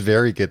 this is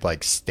very good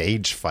like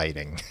stage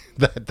fighting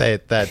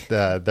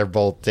that they're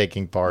both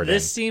taking part in.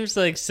 This seems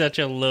like such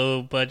a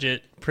low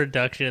budget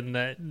production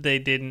that they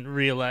didn't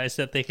realize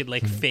that they could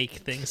like fake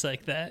things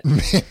like that.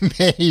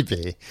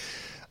 Maybe.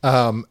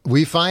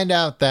 We find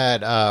out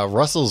that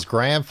Russell's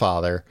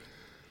grandfather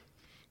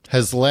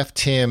has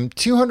left him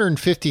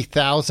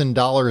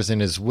 $250,000 in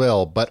his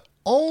will, but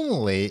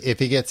only if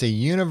he gets a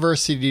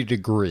university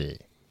degree.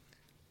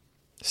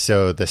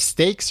 So the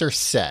stakes are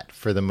set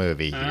for the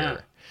movie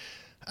here.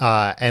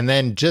 And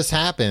then just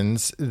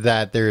happens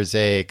that there's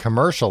a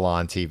commercial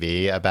on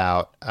TV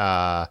about,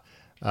 I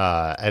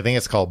think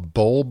it's called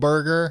Bowl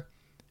Burger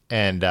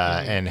and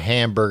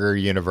Hamburger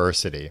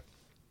University.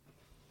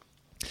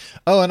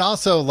 Oh, and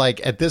also,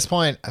 like, at this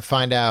point, I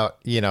find out,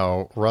 you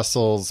know,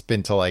 Russell's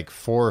been to, like,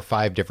 4 or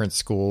 5 different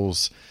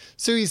schools.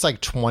 So he's,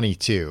 like,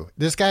 22.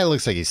 This guy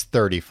looks like he's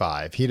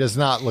 35. He does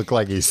not look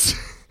like he's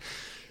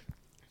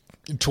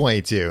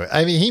 22.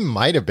 I mean, he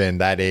might have been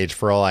that age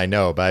for all I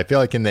know, but I feel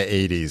like in the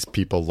 80s,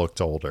 people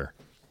looked older.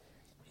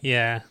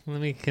 Yeah,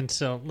 let me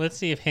consult. Let's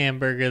see if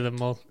Hamburger,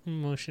 the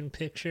motion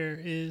picture,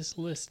 is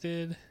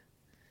listed.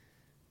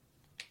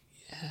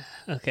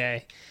 Yeah,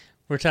 okay.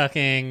 We're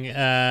talking...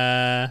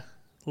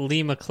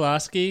 Lee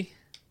McCloskey.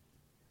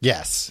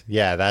 Yes,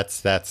 yeah,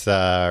 that's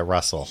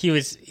Russell. He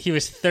was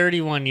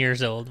 31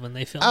 years old when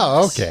they filmed.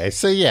 Oh, this. okay.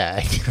 So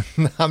yeah,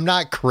 I'm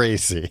not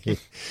crazy. He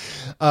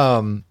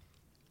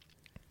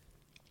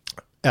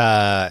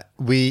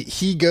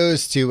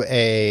goes to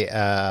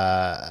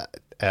a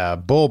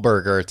Bull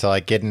Burger to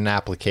like get an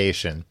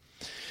application.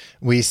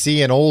 We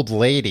see an old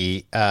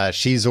lady.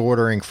 She's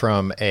ordering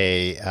from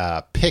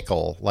a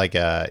pickle, like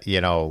a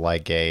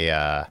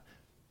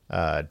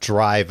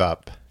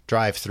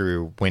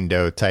drive-through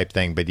window type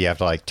thing, but you have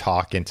to like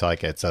talk into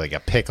like it's like a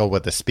pickle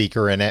with a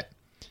speaker in it.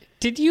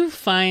 Did you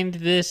find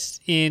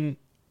this in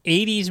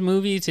 80s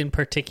movies in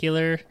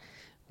particular?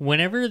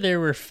 Whenever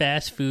there were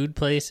fast food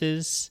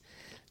places,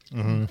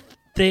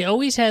 they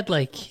always had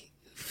like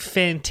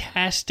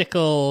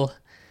fantastical,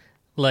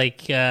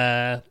 like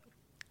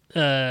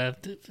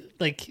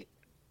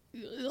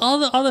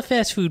all the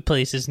fast food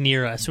places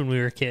near us when we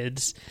were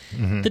kids.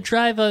 The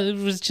drive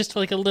was just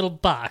like a little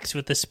box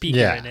with a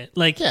speaker in it.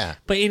 Like,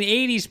 but in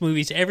 80s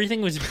movies,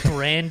 everything was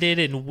branded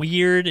and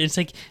weird. It's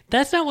like,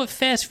 that's not what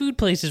fast food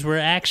places were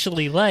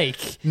actually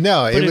like.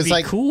 No, but it was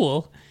like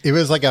cool. It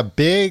was like a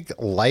big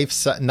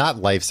not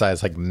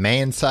life-size, like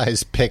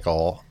man-sized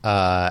pickle,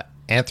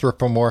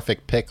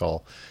 anthropomorphic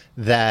pickle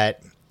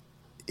that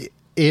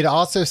it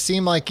also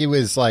seemed like it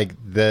was like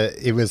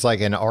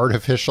an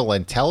artificial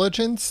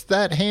intelligence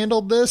that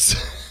handled this.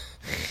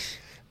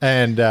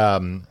 And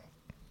I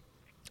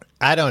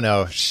don't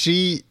know.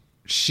 She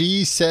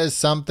says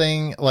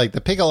something like the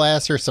pickle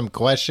asks her some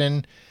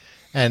question,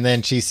 and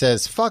then she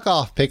says, "Fuck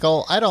off,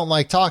 pickle. I don't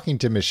like talking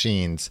to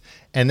machines."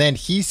 And then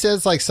he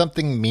says like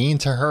something mean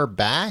to her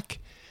back,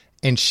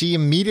 and she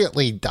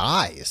immediately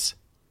dies.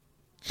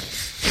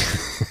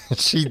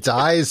 She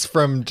dies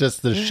from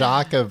just the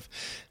shock of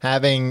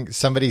having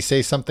somebody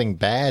say something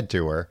bad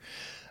to her.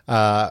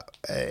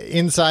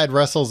 Inside,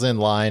 Russell's in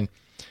line.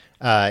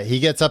 He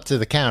gets up to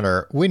the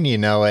counter. Wouldn't you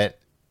know it,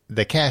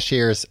 the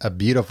cashier's a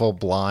beautiful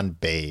blonde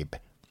babe.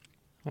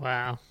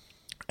 Wow.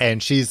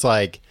 And she's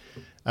like,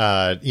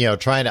 trying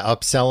to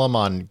upsell him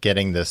on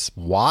getting this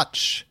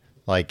watch.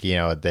 Like,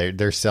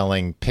 they're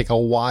selling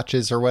pickle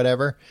watches or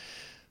whatever.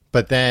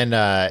 But then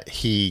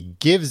she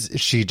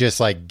just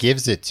like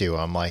gives it to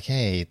him like,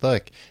 hey,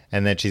 look.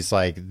 And then she's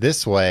like,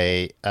 this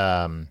way,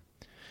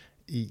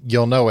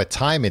 you'll know what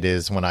time it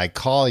is when I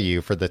call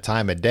you for the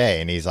time of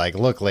day. And he's like,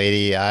 look,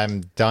 lady,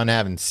 I'm done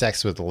having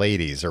sex with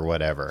ladies or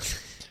whatever.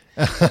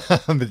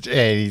 And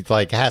he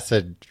like has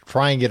to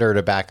try and get her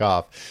to back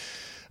off.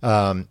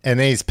 And then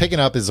he's picking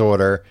up his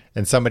order,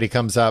 and somebody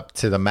comes up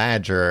to the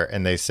manager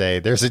and they say,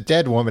 there's a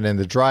dead woman in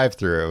the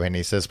drive-thru. And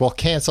he says, well,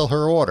 cancel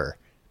her order.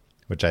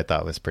 Which I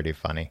thought was pretty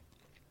funny.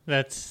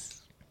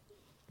 That's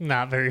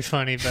not very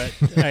funny, but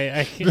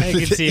I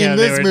can see how in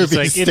they this were movie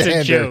just like, it's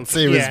a joke.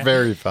 It was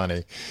very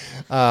funny.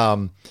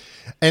 And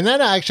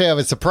then actually I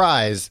was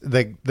surprised.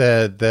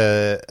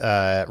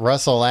 The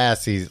Russell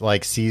asks, he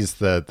like sees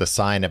the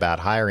sign about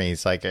hiring.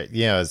 He's like,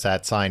 is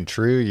that sign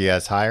true? You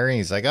guys hiring?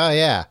 He's like, oh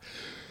yeah.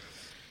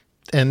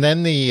 And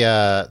then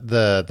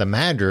the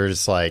manager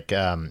is like,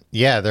 there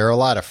are a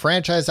lot of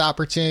franchise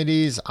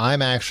opportunities.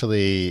 I'm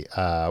actually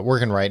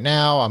working right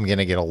now. I'm going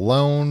to get a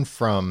loan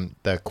from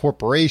the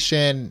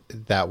corporation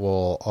that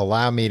will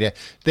allow me to...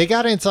 They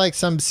got into like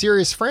some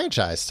serious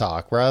franchise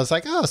talk where I was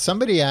like, oh,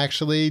 somebody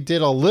actually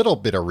did a little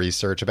bit of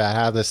research about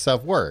how this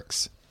stuff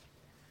works.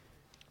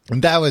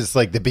 And that was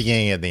like the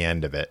beginning of the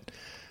end of it.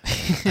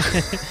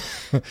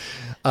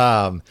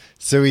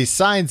 So he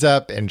signs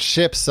up and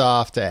ships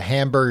off to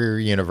Hamburger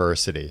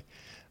University.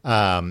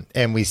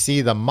 And we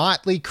see the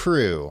motley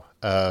crew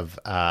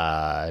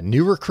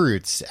new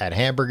recruits at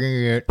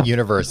Hamburger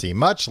University,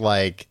 much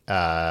like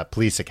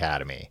Police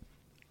Academy.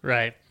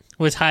 Right.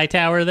 Was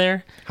Hightower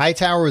there?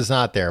 Hightower was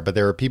not there, but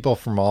there were people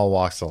from all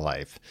walks of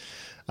life,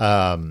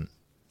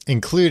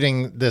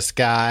 including this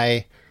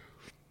guy,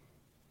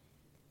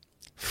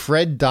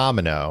 Fred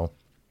Domino,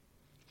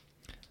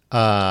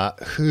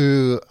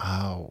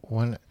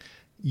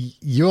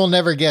 you'll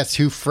never guess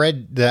who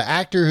the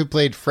actor who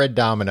played Fred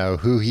Domino,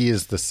 who he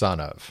is the son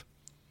of.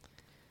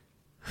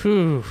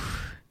 Whew.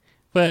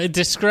 Well,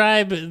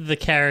 describe the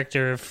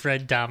character of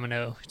Fred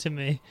Domino to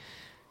me.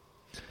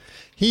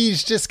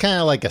 He's just kind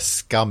of like a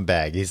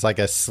scumbag. He's like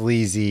a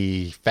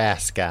sleazy,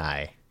 fast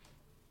guy.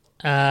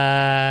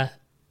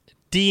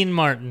 Dean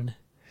Martin.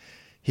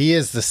 He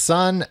is the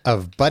son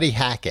of Buddy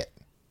Hackett.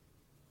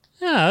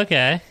 Oh,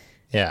 okay.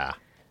 Yeah.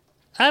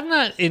 I'm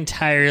not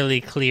entirely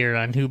clear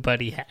on who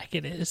Buddy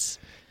Hackett is.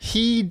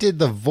 He did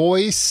the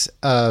voice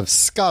of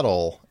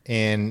Scuttle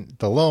in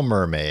The Little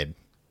Mermaid.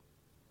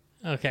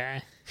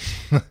 Okay.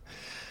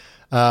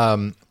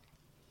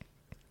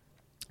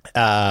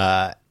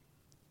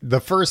 The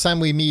first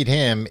time we meet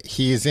him,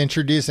 he's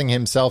introducing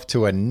himself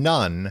to a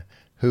nun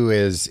who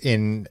is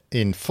in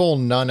full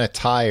nun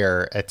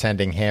attire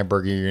attending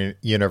Hamburger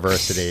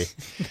University.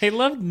 They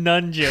love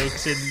nun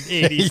jokes in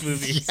 80s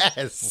movies.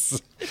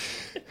 Yes.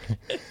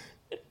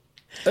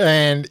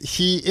 And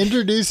he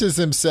introduces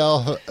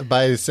himself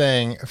by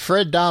saying,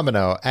 Fred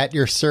Domino, at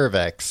your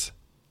cervix.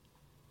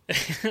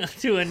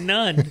 To a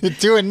nun.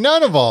 To a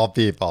nun of all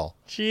people.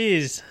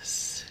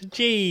 Jesus.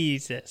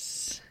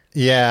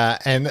 Yeah,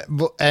 and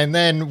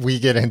then we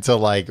get into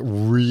like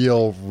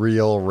real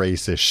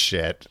racist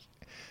shit,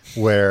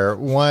 where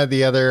one of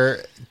the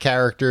other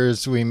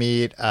characters we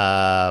meet,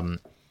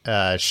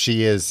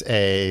 she is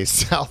a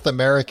South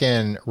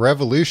American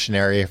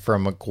revolutionary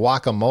from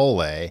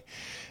Guacamole,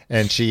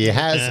 and she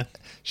has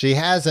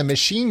a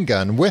machine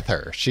gun with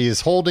her. She is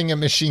holding a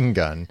machine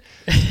gun.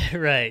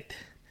 Right.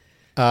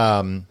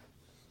 And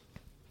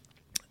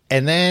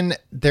then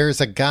there's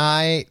a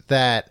guy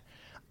that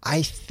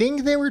I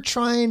think they were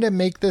trying to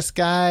make this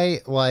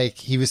guy like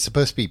he was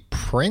supposed to be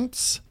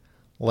Prince,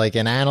 like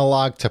an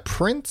analog to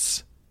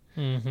Prince.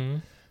 Mm-hmm.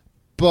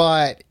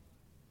 But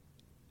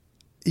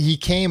he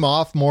came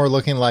off more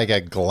looking like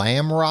a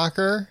glam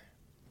rocker.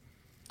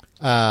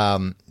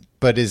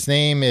 But his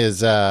name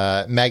is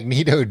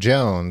Magneto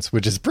Jones,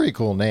 which is a pretty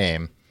cool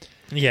name.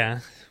 Yeah.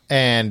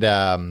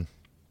 And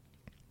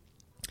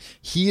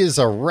he is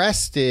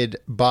arrested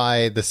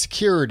by the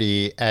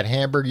security at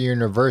Hamburg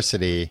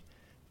University,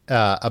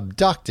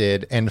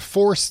 abducted and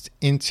forced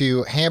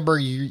into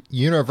Hamburg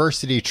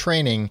University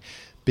training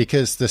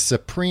because the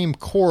Supreme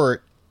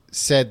Court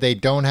said they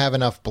don't have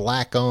enough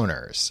black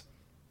owners.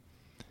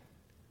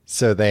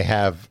 So they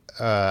have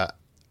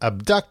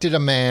abducted a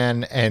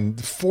man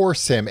and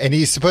force him. And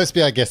he's supposed to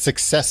be like a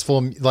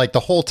successful, like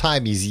the whole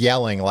time he's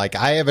yelling, like,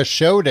 I have a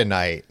show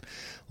tonight.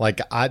 Like,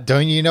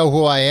 don't you know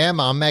who I am?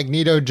 I'm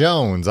Magneto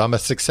Jones. I'm a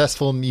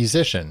successful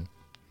musician.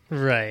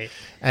 Right.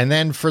 And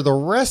then for the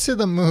rest of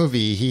the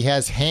movie, he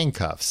has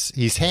handcuffs.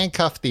 He's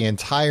handcuffed the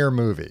entire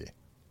movie.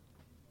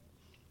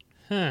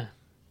 Huh.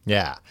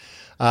 Yeah.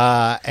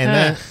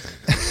 And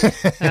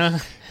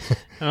then...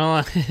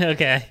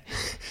 okay.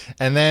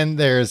 And then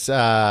there's...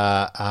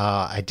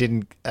 I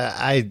didn't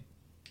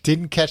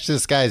catch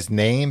this guy's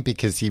name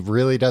because he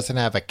really doesn't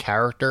have a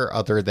character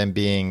other than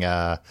being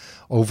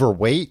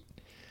overweight.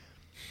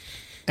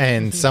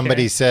 And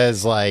somebody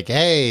says, like,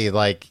 hey,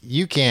 like,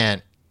 you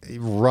can't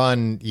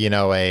run, you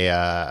know,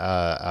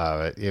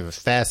 a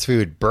fast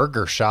food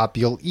burger shop.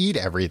 You'll eat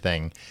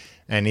everything.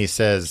 And he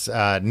says,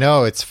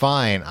 no, it's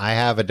fine. I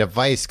have a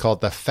device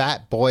called the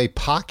Fat Boy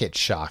Pocket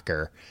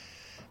Shocker.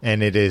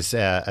 And it is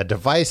a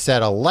device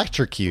that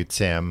electrocutes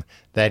him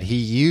that he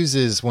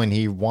uses when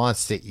he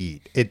wants to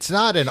eat. It's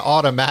not an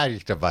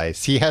automatic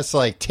device. He has to,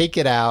 like, take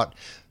it out,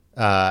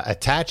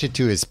 attach it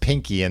to his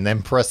pinky, and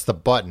then press the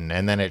button,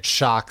 and then it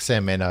shocks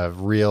him in a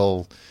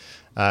real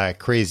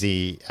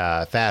crazy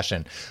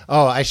fashion.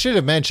 Oh, I should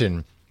have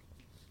mentioned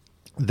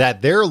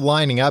that they're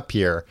lining up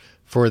here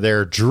for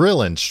their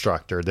drill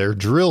instructor, their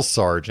drill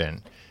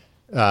sergeant,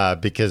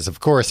 because, of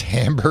course,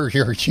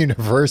 Hamburger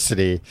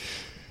University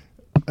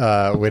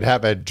would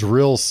have a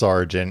drill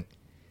sergeant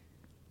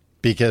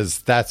because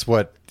that's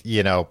what,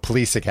 you know,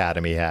 Police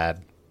Academy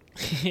had.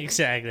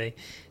 Exactly.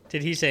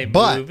 Did he say,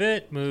 move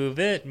it, move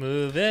it,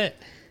 move it?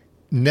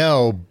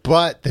 No,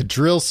 but the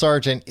drill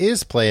sergeant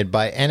is played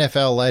by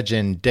NFL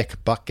legend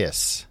Dick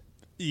Butkus.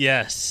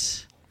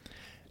 Yes.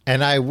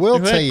 And I will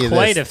tell you this.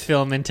 Quite a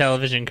film and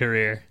television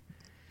career.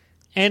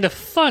 And a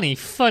funny,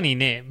 funny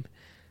name.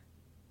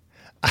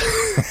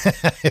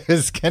 I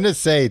was going to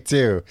say,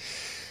 too,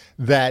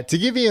 that to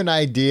give you an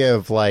idea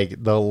of,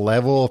 like, the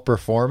level of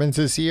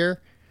performances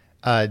here,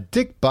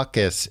 Dick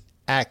Butkus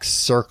acts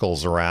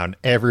circles around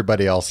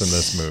everybody else in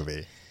this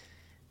movie.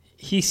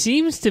 He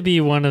seems to be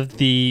one of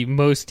the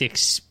most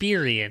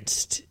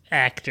experienced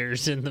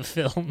actors in the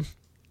film.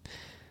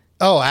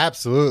 Oh,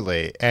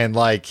 absolutely. And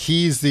like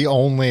he's the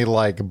only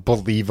like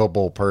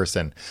believable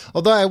person.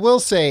 Although I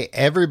will say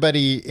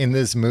everybody in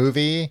this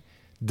movie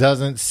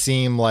doesn't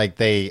seem like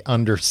they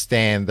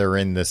understand they're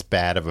in this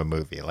bad of a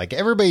movie. Like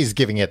everybody's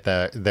giving it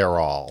their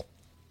all.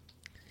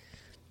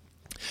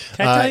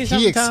 Can I tell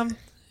you something, Tom?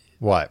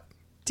 What?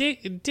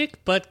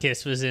 Dick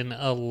Butkus was in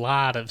a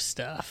lot of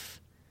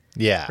stuff.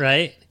 Yeah.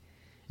 Right?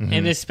 Mm-hmm.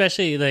 And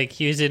especially, like,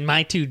 he was in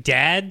My Two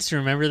Dads.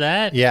 Remember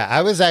that? Yeah,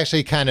 I was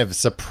actually kind of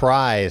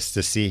surprised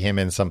to see him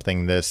in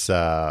something this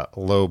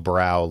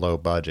low-brow,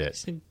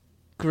 low-budget.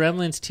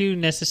 Gremlins 2,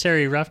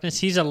 Necessary Roughness.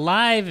 He's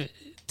alive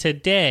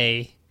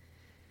today.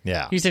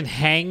 Yeah. He was in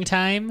Hang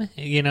Time.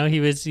 You know,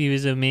 he was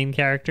a main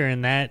character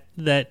in that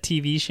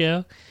TV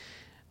show.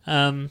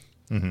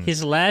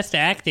 His last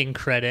acting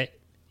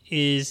credit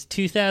is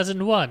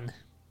 2001.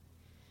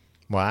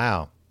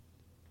 Wow.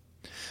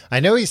 I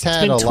know he's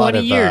had a lot of... It's been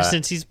 20 years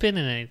since he's been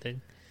in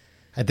anything.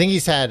 I think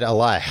he's had a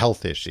lot of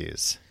health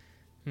issues.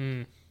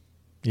 You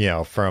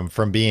know,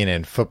 from being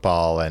in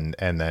football and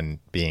then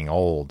being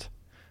old.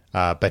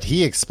 But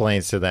he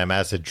explains to them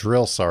as a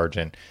drill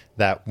sergeant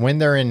that when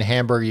they're in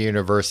Hamburg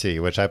University,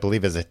 which I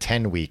believe is a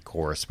 10-week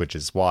course, which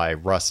is why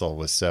Russell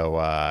was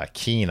so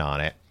keen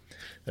on it,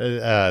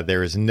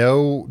 there is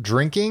no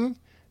drinking,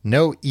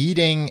 no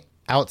eating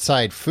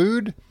outside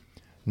food,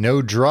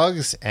 no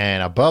drugs,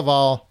 and above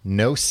all,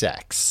 no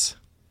sex.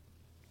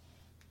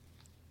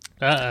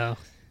 Uh-oh.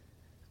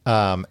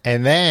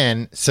 And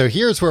then, so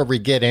here's where we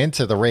get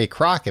into the Ray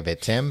Kroc of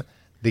it, Tim.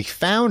 The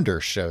founder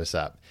shows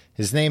up.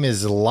 His name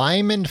is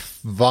Lyman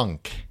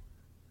Vunk.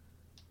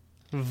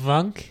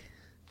 Vunk?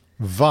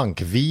 Vunk,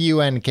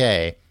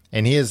 V-U-N-K.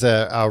 And he has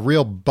a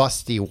real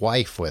busty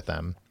wife with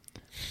him.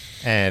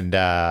 And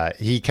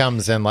he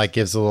comes and like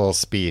gives a little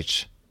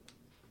speech.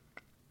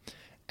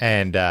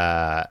 And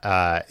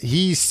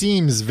he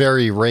seems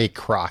very Ray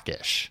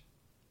Kroc-ish.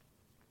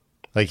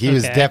 Like he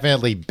was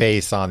definitely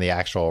based on the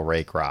actual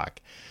Ray Kroc.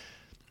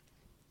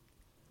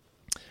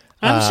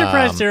 I'm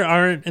surprised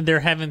there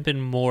haven't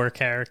been more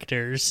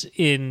characters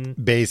in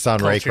based on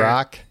culture. Ray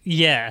Kroc.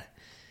 Yeah,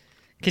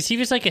 because he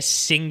was like a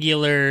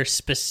singular,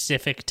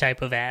 specific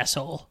type of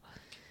asshole,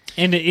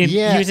 and he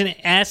was an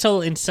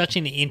asshole in such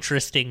an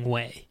interesting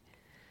way.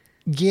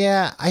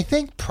 Yeah, I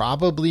think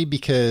probably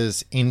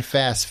because in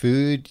fast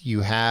food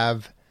you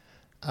have,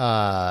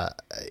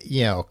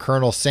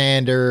 Colonel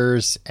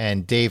Sanders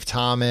and Dave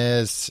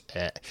Thomas.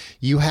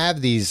 You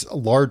have these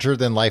larger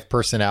than life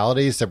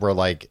personalities that were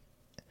like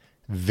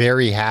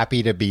very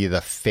happy to be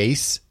the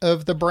face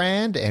of the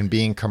brand and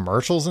being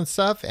commercials and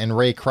stuff. And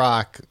Ray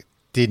Kroc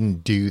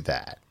didn't do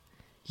that.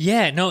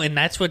 Yeah, no, and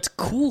that's what's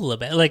cool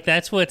about it. Like,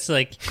 that's what's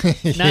like,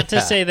 not to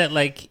say that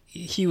like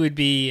he would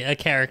be a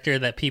character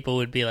that people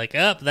would be like,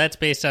 oh, that's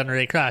based on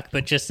Ray Kroc,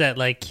 but just that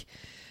like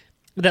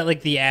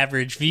the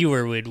average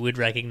viewer would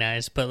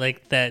recognize, but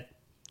like that,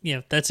 you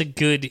know,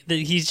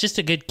 he's just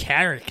a good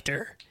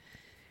character.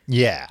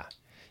 Yeah.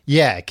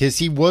 Yeah, because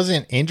he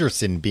wasn't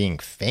interested in being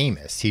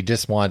famous. He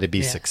just wanted to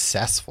be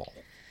successful.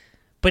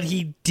 But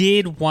he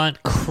did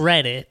want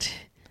credit.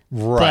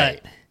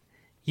 Right. But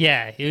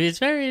yeah, it was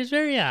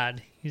very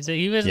odd.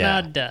 He was an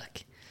odd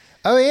duck.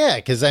 Oh, yeah,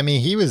 because, I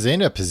mean, he was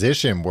in a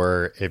position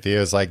where if he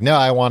was like, no,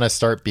 I want to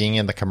start being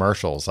in the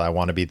commercials. I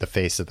want to be the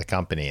face of the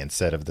company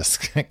instead of this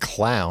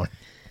clown.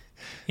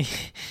 And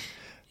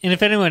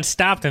if anyone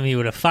stopped him, he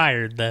would have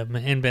fired them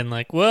and been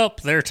like, well,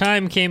 their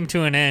time came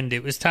to an end.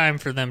 It was time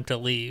for them to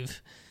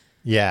leave.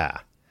 Yeah.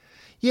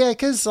 Yeah,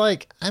 because,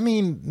 like, I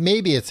mean,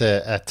 maybe it's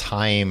a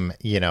time,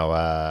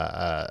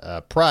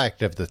 a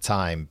product of the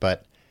time,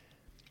 but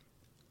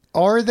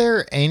are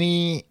there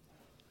any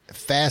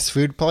fast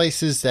food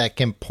places that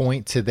can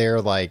point to their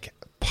like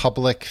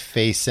public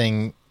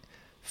facing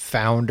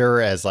founder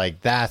as like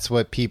that's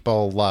what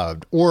people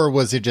loved, or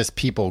was it just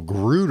people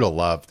grew to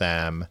love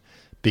them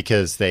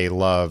because they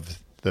loved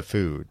the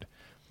food?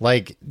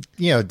 Like,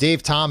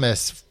 Dave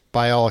Thomas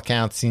by all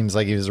accounts seems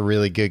like he was a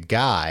really good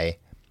guy,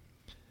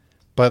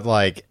 but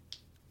like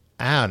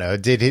I don't know,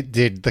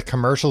 did the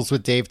commercials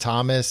with Dave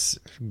Thomas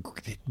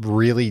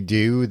really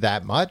do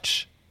that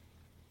much?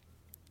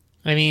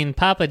 I mean,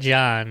 Papa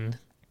John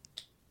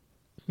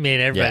made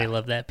everybody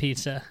love that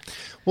pizza.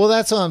 Well,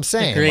 that's what I'm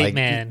saying. A great like,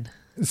 man.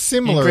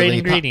 Similarly, great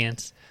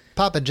ingredients.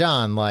 Papa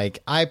John, like,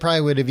 I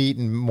probably would have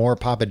eaten more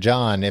Papa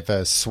John if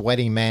a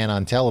sweaty man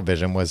on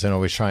television wasn't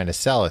always trying to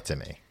sell it to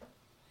me.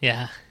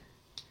 Yeah.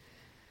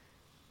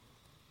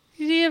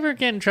 Did you ever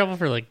get in trouble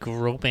for, like,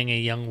 groping a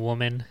young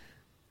woman?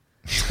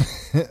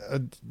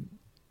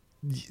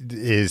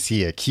 Is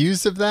he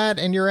accused of that,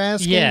 and you're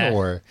asking? Yeah.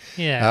 Or?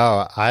 Yeah.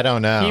 Oh, I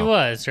don't know. He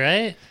was,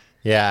 right?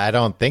 Yeah, I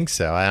don't think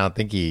so. I don't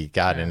think he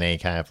got in any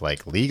kind of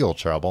like legal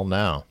trouble.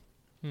 No.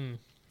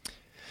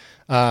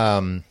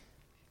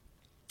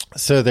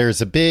 So there's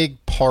a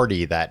big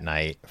party that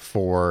night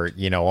for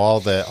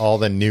all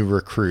the new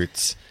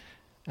recruits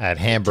at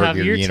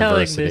Hamburger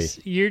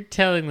University. You're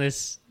telling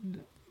this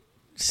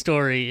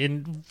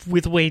story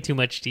with way too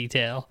much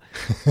detail.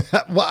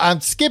 Well,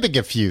 I'm skipping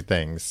a few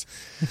things.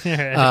 We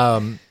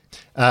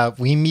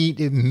meet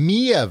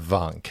Mia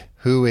Vunk,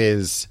 who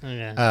is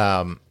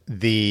Okay.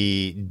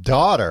 the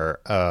daughter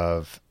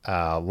of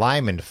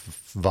Lyman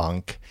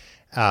Vunk.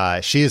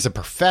 She is a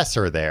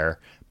professor there,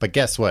 but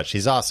guess what?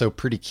 She's also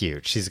pretty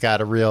cute. She's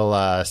got a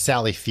real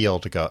Sally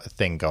Field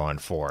thing going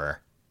for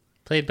her.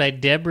 Played by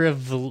Deborah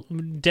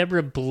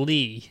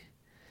Blee.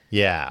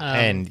 Yeah,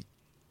 and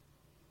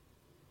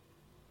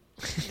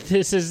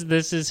This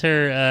is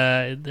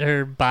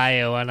her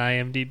bio on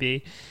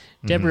IMDb.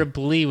 Deborah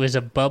Blee was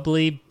a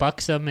bubbly,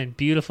 buxom, and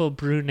beautiful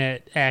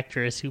brunette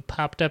actress who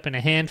popped up in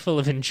a handful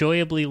of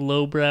enjoyably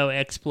lowbrow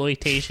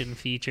exploitation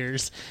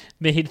features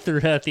made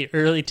throughout the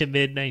early to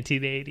mid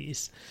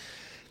 1980s.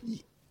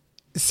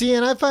 see,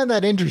 and I find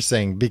that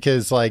interesting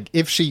because, like,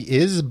 if she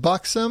is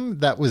buxom,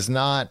 that was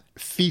not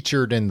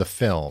featured in the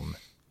film.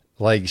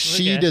 Like,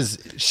 she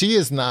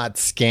is not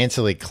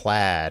scantily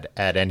clad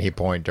at any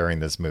point during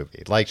this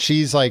movie. Like,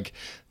 she's like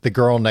the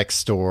girl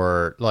next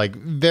door, like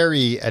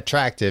very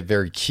attractive,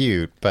 very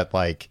cute, but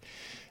like,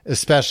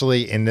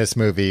 especially in this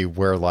movie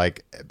where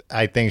like,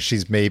 I think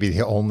she's maybe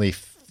the only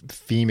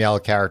female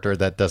character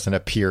that doesn't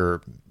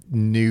appear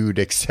nude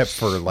except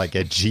for like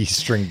a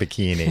G-string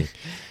bikini.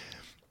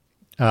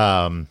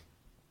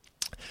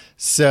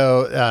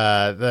 So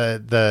the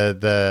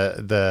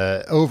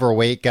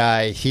overweight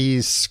guy,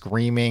 he's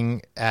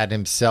screaming at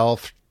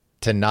himself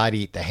to not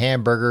eat the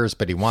hamburgers,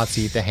 but he wants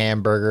to eat the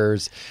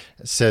hamburgers.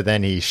 So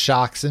then he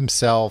shocks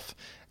himself,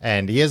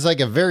 and he has like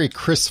a very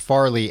Chris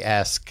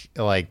Farley-esque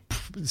like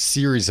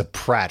series of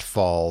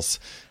pratfalls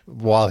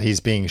while he's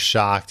being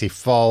shocked. He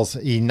falls,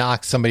 he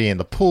knocks somebody in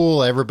the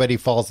pool. Everybody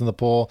falls in the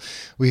pool.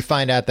 We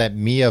find out that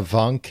Mia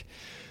Vunk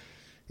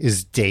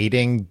is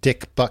dating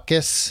Dick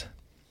Butkus.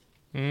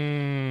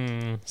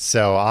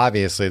 So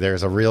obviously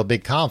there's a real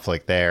big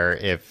conflict there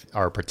if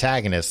our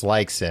protagonist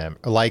likes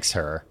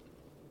her.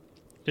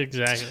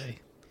 Exactly.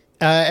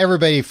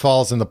 Everybody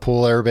falls in the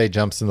pool. Everybody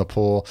jumps in the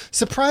pool.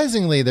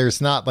 Surprisingly, there's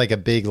not like a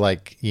big,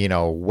 like, you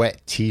know,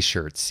 wet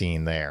t-shirt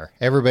scene there.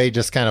 Everybody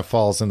just kind of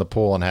falls in the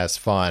pool and has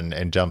fun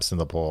and jumps in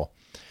the pool.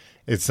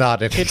 It's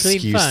not an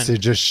excuse to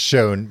just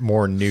show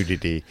more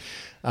nudity.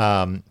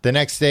 The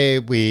next day,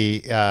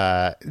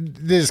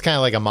 this is kind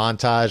of like a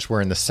montage.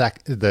 We're in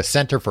the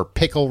Center for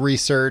Pickle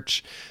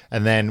Research,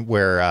 and then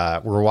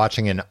we're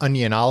watching an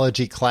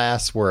onionology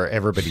class where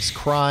everybody's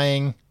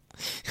crying.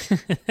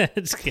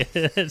 That's good.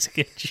 That's a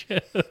good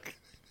joke.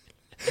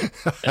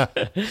 It's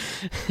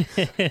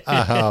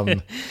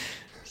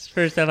the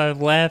first time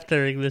I've laughed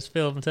during this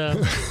film,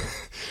 Tom.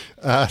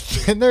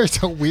 Then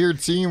there's a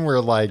weird scene where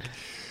like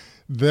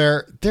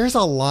there's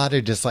a lot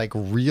of just like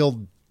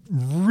real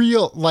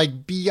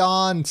like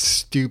beyond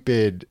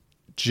stupid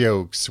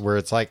jokes where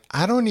it's like,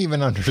 I don't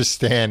even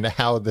understand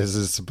how this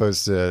is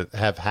supposed to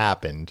have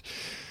happened.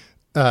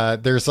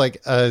 There's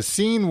like a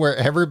scene where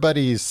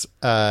everybody's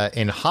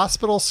in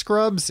hospital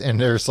scrubs and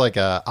there's like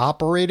a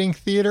operating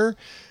theater,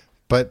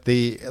 but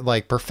the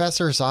like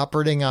professor's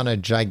operating on a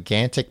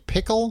gigantic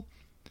pickle,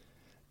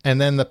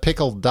 and then the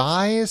pickle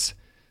dies,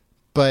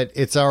 but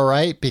it's all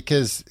right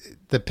because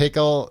the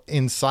pickle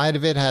inside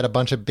of it had a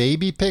bunch of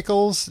baby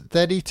pickles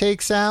that he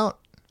takes out.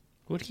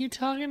 What are you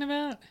talking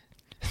about?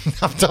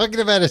 I'm talking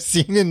about a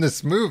scene in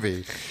this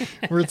movie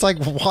where it's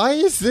like, why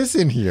is this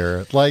in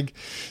here? Like,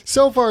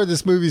 so far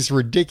this movie's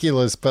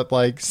ridiculous, but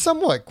like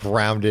somewhat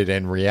grounded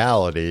in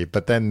reality.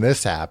 But then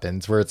this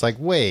happens where it's like,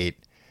 wait,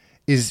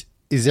 is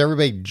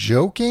everybody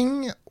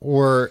joking?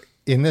 Or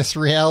in this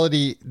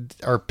reality,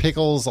 are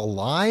pickles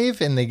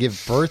alive and they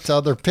give birth to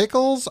other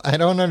pickles? I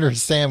don't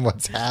understand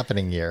what's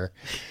happening here.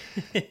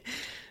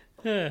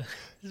 It's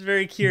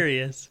very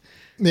curious.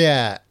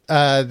 Yeah.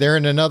 They're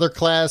in another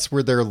class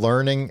where they're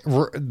learning.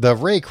 The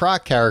Ray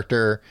Kroc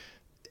character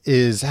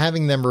is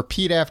having them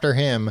repeat after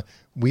him,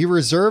 "We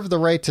reserve the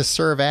right to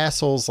serve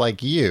assholes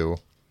like you.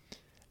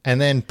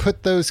 And then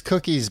put those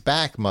cookies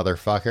back,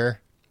 motherfucker."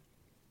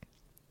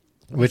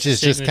 Which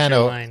is just kind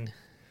of... line.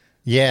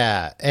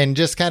 Yeah, and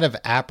just kind of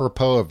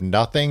apropos of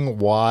nothing,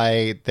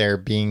 why they're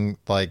being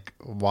like,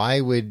 why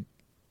would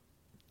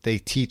they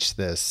teach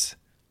this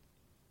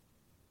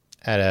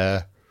at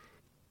a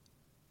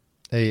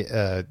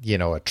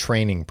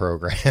training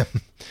program?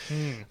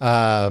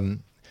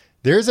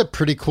 There's a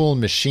pretty cool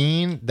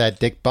machine that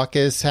Dick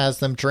Butkus has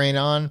them train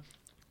on.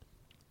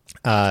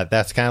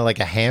 That's kind of like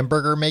a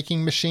hamburger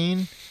making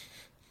machine.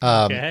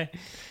 Okay.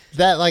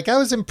 That, like, I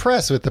was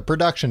impressed with the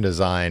production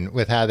design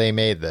with how they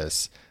made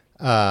this.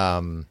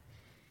 But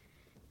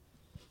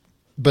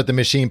the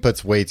machine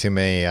puts way too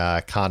many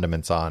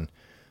condiments on.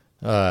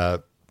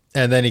 And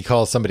then he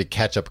calls somebody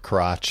ketchup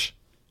crotch.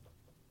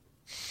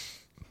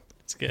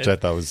 That's good. Which I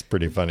thought was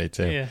pretty funny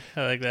too. Yeah,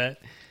 I like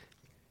that.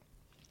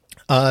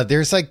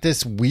 There's like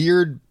this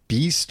weird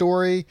B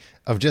story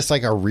of just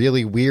like a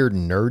really weird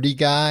nerdy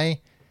guy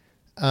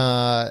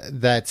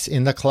that's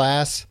in the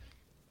class.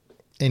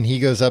 And he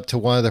goes up to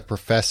one of the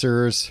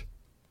professors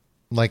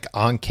like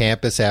on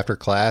campus after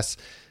class.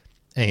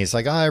 And he's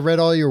like, I read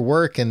all your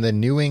work in the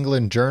New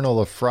England Journal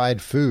of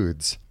Fried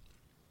Foods.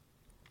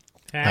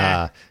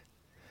 And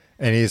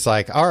And he's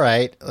like, all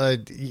right.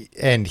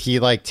 And he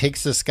like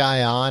takes this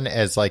guy on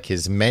as like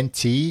his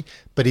mentee,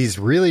 but he's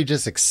really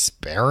just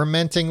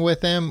experimenting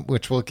with him,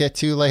 which we'll get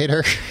to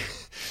later.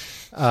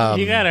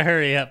 You gotta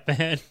hurry up,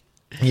 man.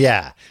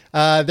 Yeah.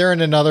 They're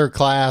in another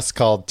class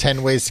called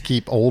 10 Ways to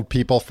Keep Old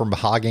People from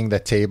Hogging the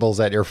Tables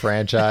at Your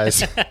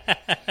Franchise.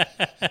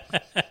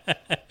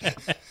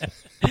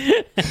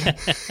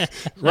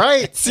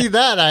 Right? See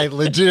that? I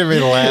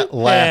legitimately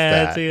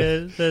laughed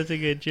at. That's a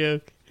good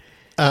joke.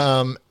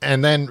 And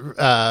then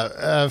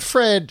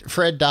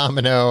Fred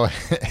Domino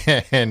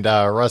and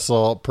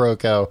Russell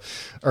Proco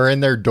are in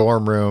their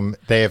dorm room.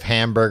 They have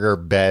hamburger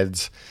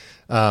beds.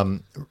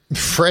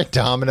 Fred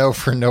Domino,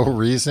 for no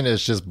reason,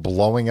 is just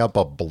blowing up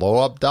a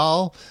blow-up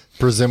doll,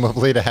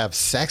 presumably to have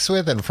sex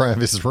with in front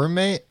of his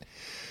roommate.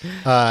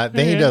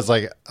 Then he does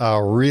like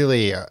a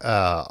really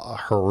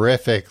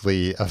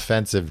horrifically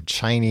offensive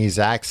Chinese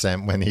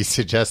accent when he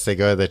suggests they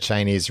go to the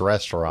Chinese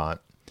restaurant.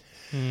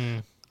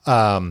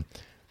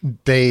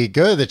 They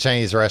go to the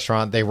Chinese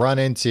restaurant. They run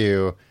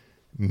into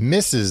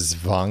Mrs.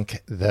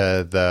 Vunk,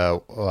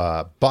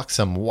 the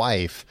buxom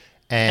wife.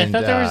 And I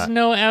thought there was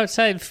no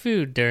outside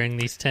food during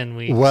these 10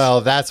 weeks.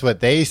 Well, that's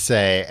what they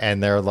say,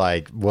 and they're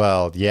like,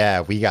 "Well,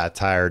 yeah, we got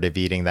tired of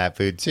eating that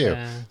food too."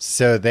 Yeah.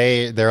 So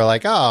they're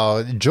like,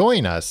 "Oh,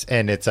 join us,"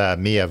 and it's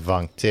Mia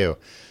Vunk too.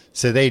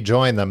 So they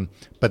join them,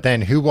 but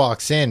then who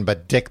walks in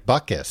but Dick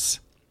Butkus?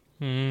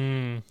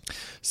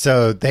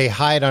 So they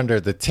hide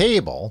under the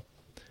table.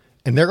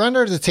 And they're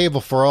under the table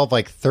for all of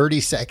like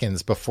 30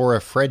 seconds before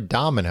a Fred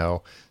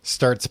Domino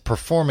starts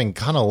performing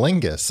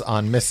cunnilingus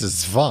on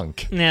Mrs.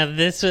 Vunk. Now,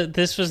 this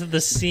was the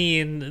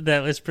scene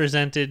that was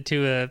presented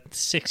to a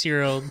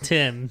 6-year-old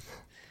Tim.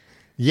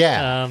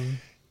 Yeah.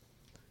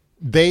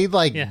 They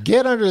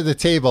get under the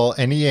table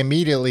and he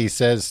immediately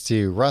says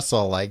to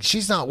Russell, like,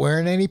 she's not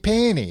wearing any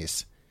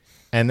panties.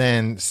 And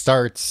then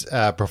starts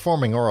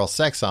performing oral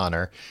sex on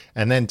her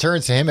and then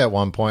turns to him at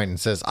one point and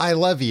says, I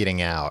love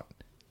eating out.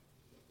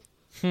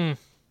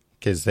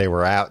 Because they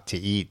were out to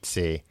eat,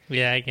 see?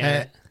 Yeah, I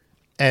get it.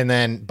 And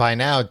then by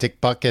now, Dick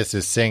Butkus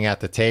is sitting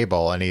at the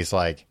table, and he's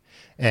like,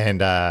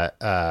 and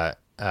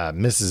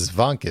Mrs.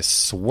 Vunk is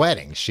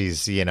sweating.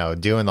 She's,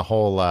 doing the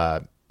whole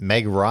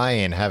Meg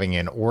Ryan having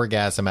an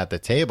orgasm at the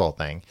table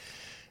thing.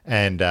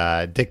 And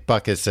Dick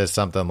Butkus says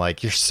something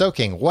like, you're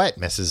soaking wet,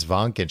 Mrs.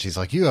 Vunk. And she's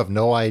like, you have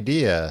no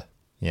idea.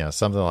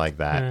 Something like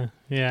that.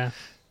 Yeah.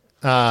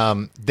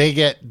 They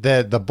get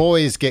the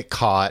boys get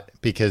caught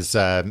because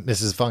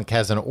Mrs. Vunk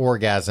has an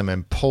orgasm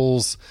and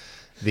pulls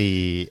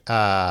the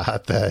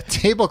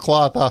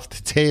tablecloth off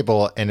the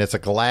table, and it's a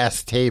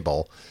glass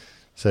table.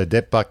 So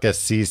Dick Butkus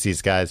sees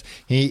these guys.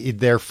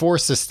 They're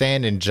forced to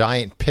stand in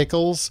giant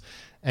pickles,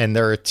 and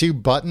there are 2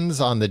 buttons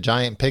on the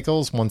giant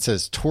pickles. One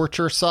says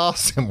torture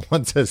sauce and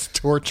one says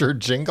torture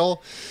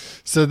jingle.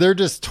 So they're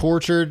just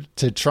tortured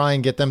to try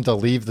and get them to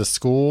leave the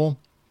school.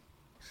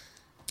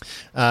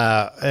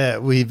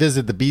 We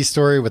visit the B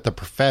story with the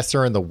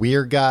professor and the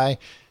weird guy,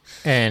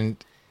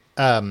 and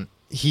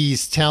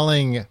he's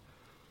telling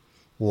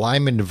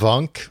Lyman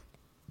Vunk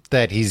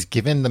that he's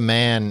given the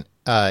man,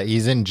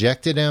 he's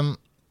injected him.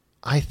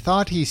 I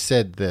thought he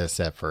said this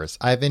at first.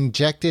 I've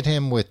injected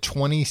him with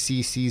 20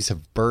 cc's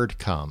of bird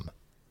cum.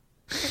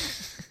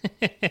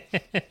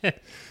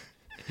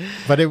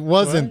 But it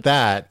wasn't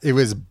that. It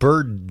was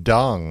bird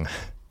dung,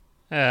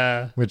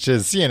 which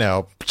is,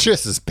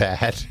 just as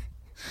bad.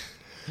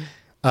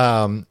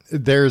 And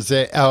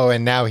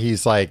now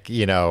he's like,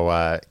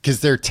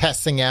 because they're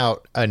testing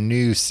out a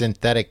new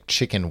synthetic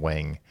chicken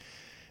wing,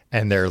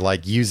 and they're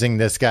like using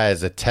this guy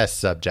as a test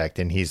subject,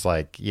 and he's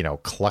like,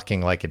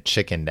 clucking like a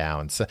chicken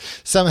down. So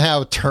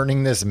somehow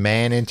turning this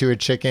man into a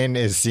chicken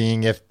is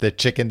seeing if the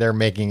chicken they're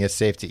making is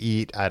safe to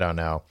eat. I don't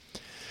know.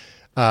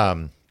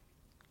 On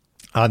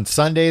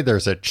Sunday,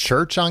 there's a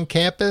church on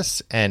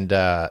campus, and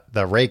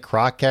the Ray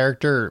Kroc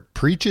character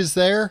preaches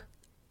there.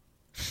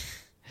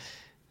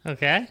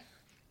 Okay.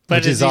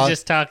 But does he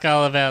just talk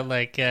all about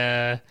like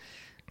how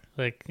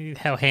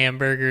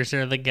hamburgers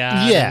are the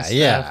god?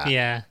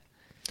 Yeah.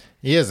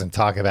 He doesn't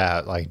talk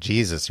about like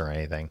Jesus or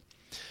anything.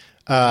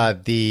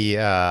 The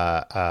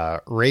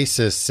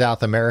racist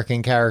South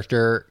American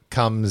character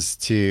comes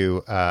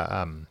to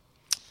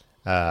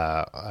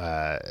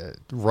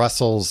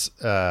Russell's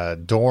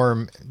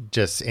dorm,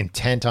 just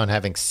intent on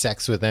having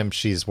sex with him.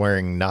 She's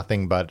wearing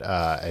nothing but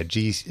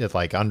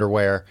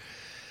underwear.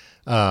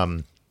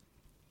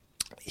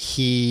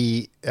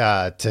 He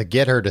to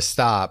get her to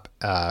stop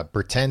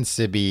pretends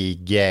to be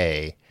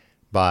gay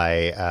by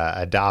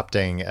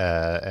adopting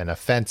an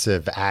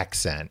offensive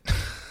accent.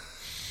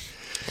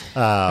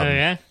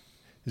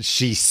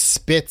 She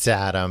spits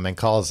at him and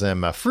calls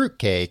him a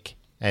fruitcake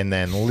and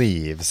then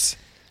leaves.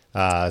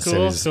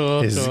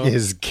 So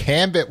his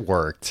gambit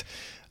worked.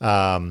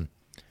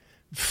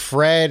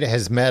 Fred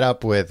has met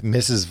up with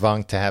Mrs.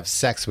 Vunk to have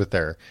sex with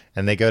her,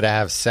 and they go to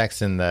have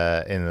sex in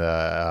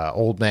the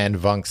old man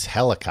Vunk's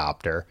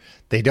helicopter.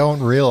 They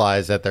don't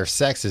realize that their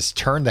sex has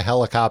turned the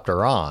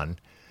helicopter on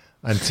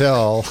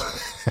until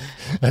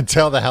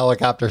the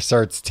helicopter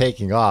starts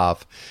taking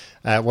off.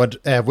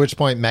 At which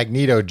point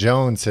Magneto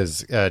Jones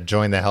has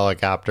joined the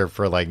helicopter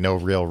for like no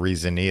real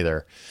reason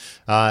either.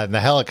 And the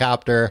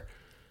helicopter,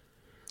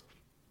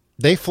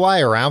 they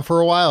fly around for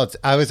a while.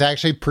 I was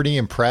actually pretty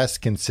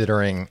impressed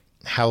considering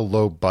how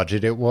low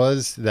budget it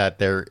was, that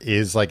there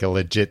is like a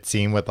legit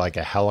scene with like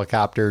a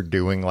helicopter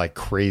doing like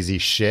crazy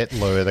shit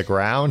low to the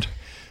ground.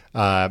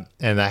 And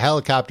the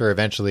helicopter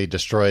eventually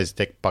destroys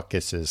Dick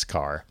Butkus's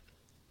car.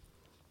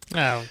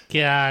 Oh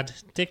God,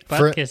 Dick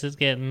Butkus is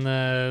getting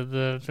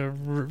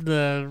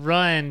the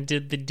run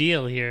did the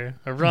deal here,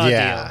 a raw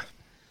deal.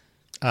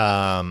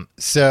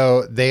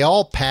 So they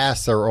all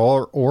passed their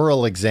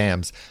oral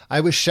exams. I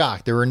was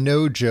shocked. There were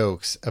no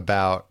jokes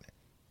about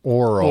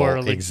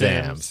oral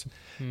exams.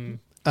 Maybe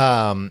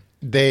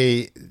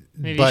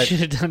But you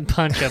should have done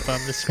punch up on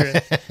the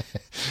script.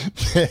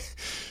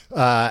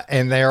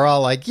 And they're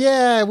all like,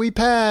 yeah, we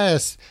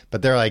passed.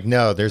 But they're like,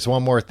 no, there's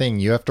one more thing.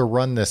 You have to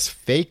run this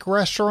fake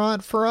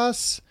restaurant for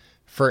us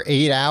for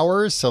 8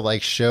 hours. So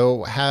like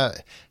show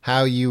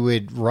how you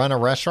would run a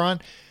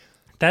restaurant.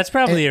 That's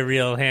probably a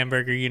real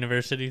Hamburger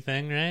University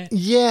thing, right?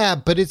 Yeah,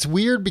 but it's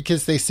weird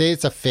because they say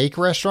it's a fake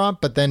restaurant,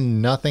 but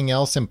then nothing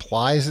else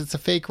implies it's a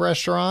fake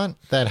restaurant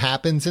that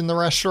happens in the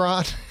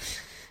restaurant.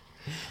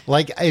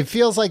 Like, it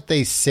feels like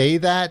they say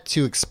that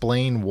to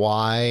explain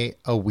why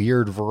a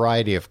weird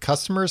variety of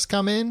customers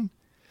come in.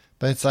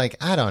 But it's like,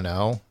 I don't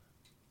know.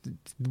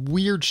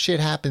 Weird shit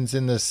happens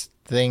in this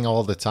thing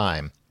all the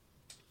time.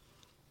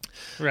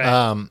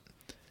 Right.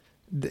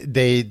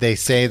 They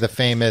say the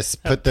famous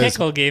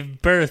pickle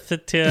gave birth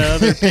to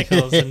other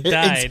pickles and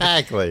died.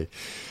 Exactly.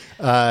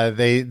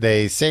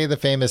 They say the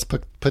famous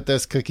put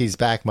those cookies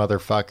back,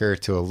 motherfucker,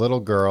 to a little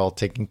girl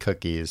taking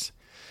cookies.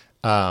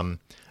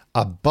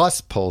 A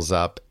bus pulls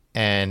up,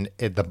 and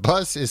the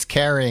bus is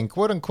carrying,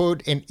 quote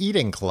unquote, an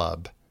eating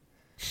club,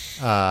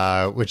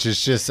 which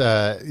is just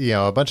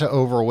a bunch of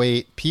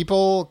overweight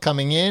people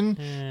coming in.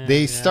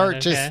 They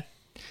start just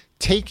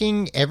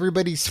taking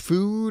everybody's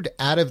food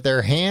out of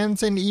their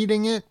hands and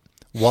eating it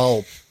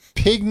while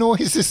pig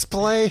noises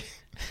play.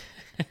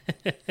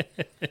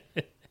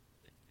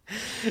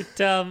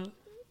 Tom,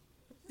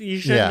 you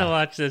shouldn't have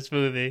watched this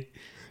movie.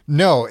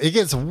 No, it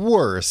gets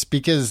worse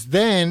because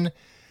then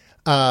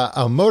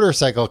a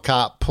motorcycle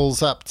cop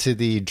pulls up to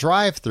the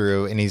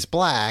drive-thru and he's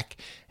black,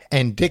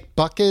 and Dick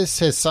Butkus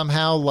has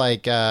somehow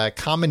like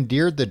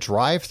commandeered the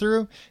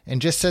drive-thru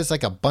and just says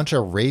like a bunch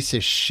of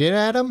racist shit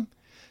at him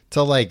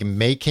to like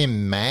make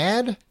him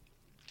mad,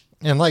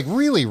 and like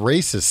really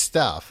racist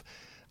stuff.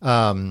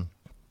 And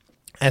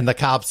the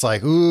cop's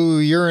like, ooh,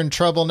 you're in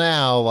trouble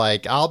now.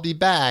 Like, I'll be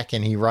back.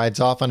 And he rides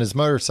off on his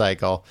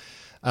motorcycle.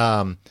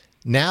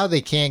 Now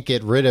they can't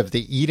get rid of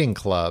the eating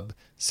club.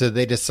 So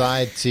they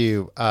decide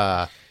to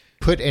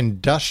put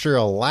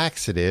industrial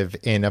laxative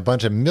in a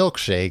bunch of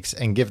milkshakes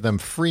and give them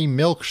free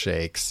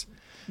milkshakes.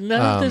 None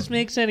of this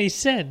makes any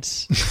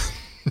sense.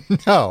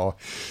 No.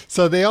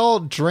 So they all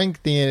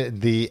drink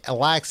the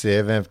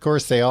laxative, and of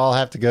course they all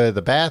have to go to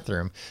the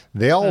bathroom.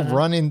 They all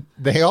run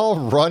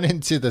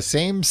into the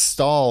same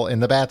stall in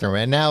the bathroom.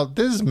 And now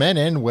this is men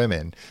and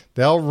women.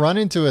 They all run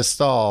into a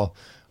stall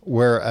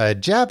where a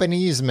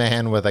Japanese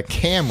man with a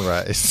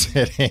camera is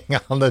sitting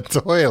on the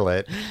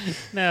toilet.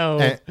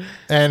 No.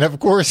 And of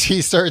course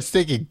he starts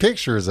taking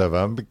pictures of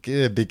him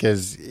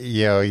because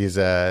he's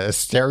an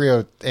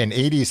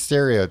 80s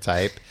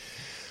stereotype.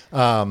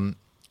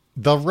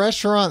 The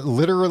restaurant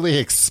literally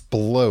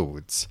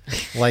explodes.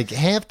 Like,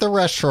 half the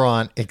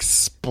restaurant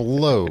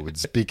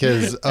explodes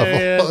because of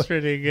that's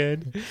pretty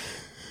good.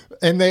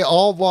 And they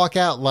all walk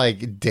out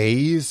like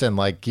dazed and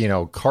like,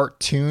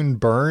 cartoon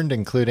burned,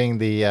 including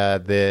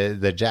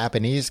the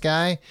Japanese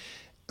guy.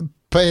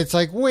 But it's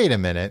like, wait a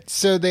minute.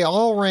 So they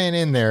all ran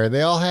in there.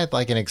 They all had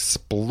like an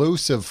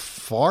explosive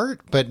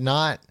fart, but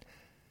not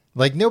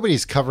like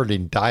nobody's covered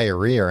in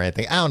diarrhea or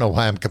anything. I don't know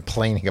why I'm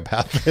complaining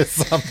about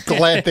this. I'm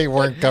glad they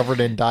weren't covered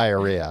in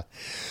diarrhea.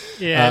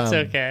 Yeah, it's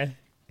okay.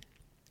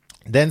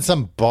 Then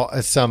some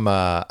bikers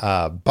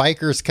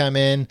come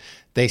in.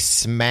 They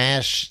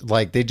smash,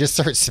 like they just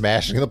start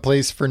smashing the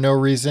place for no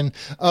reason.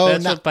 Oh,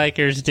 that's what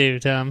bikers do,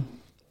 Tom.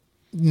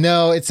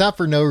 No, it's not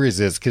for no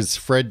reason. It's because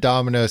Fred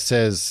Domino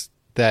says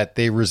that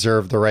they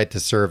reserve the right to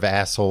serve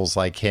assholes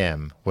like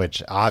him,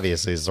 which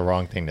obviously is the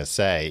wrong thing to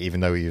say,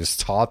 even though he was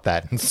taught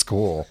that in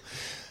school.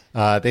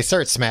 They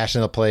start smashing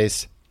the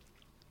place.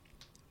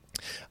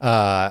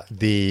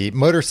 The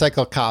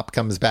motorcycle cop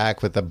comes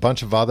back with a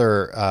bunch of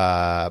other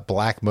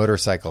black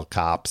motorcycle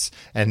cops,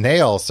 and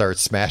they all start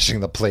smashing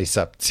the place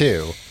up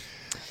too.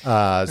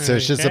 So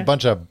it's just a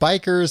bunch of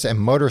bikers and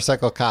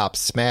motorcycle cops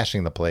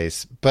smashing the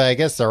place. But I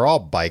guess they're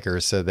all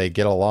bikers, so they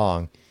get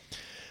along.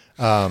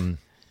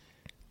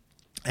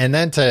 And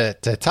then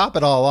to top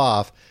it all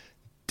off,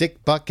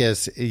 Dick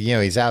Butkus,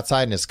 he's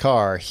outside in his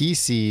car. He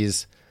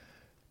sees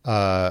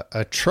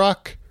a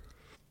truck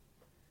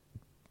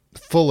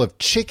full of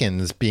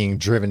chickens being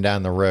driven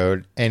down the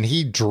road, and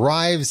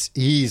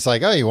he's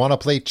like, oh, you want to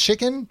play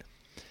chicken?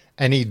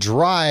 And he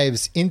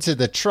drives into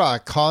the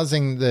truck,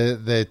 causing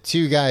the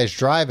two guys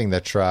driving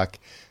the truck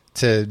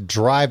to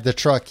drive the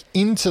truck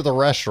into the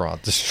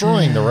restaurant,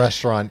 destroying the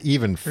restaurant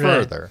even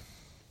further.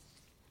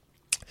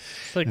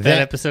 It's like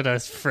that episode of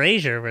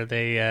Frasier where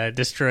they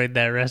destroyed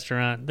that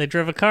restaurant. They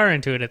drove a car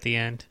into it at the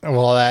end.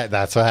 Well,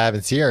 that's what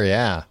happens here,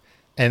 yeah.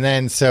 And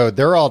then so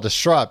they're all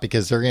distraught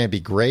because they're going to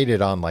be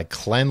graded on like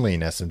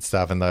cleanliness and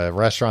stuff, and the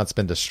restaurant's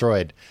been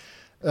destroyed.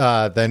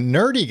 The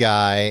nerdy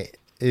guy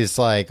is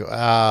like,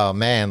 oh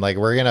man, like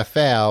we're going to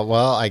fail.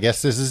 Well, I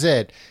guess this is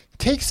it.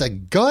 Takes a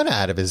gun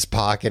out of his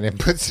pocket and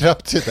puts it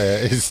up to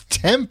his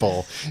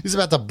temple. He's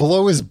about to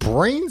blow his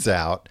brains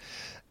out.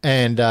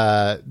 And,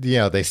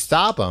 they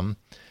stop him.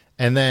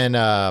 And then,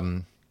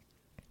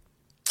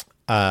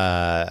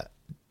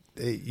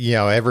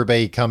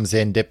 everybody comes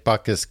in. Dick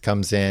Butkus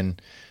comes in.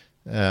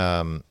 Ray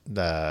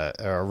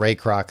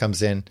Kroc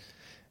comes in.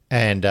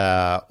 And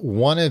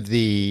one of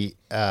the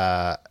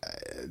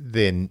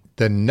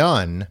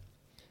nun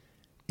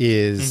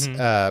is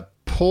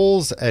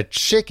pulls a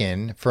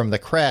chicken from the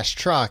crashed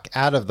truck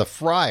out of the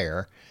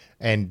fryer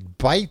and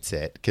bites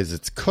it because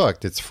it's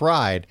cooked, it's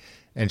fried.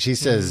 And she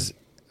says,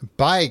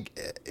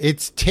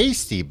 it's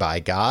tasty, by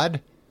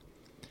God.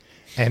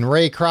 And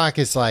Ray Kroc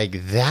is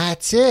like,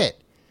 that's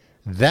it.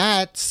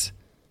 That's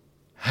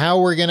how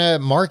we're going to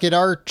market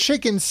our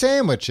chicken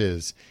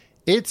sandwiches.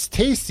 It's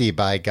tasty,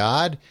 by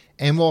God.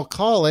 And we'll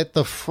call it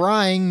the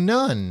Frying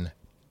Nun.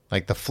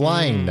 Like the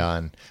Flying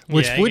Nun.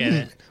 Which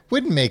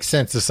wouldn't make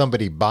sense to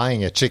somebody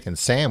buying a chicken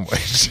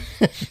sandwich.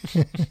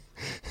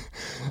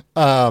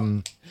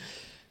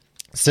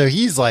 So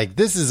he's like,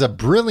 this is a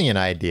brilliant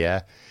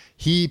idea.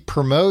 He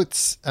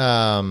promotes Dick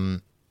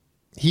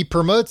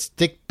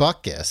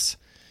Butkus.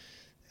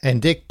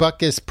 And Dick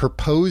Butkus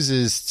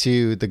proposes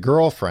to the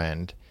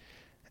girlfriend,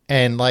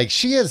 and like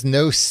she has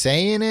no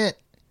say in it.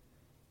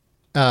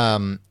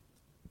 But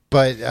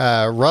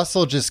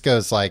Russell just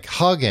goes like,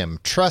 hug him,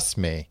 trust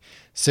me.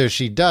 So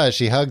she does.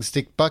 She hugs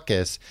Dick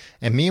Butkus,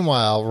 and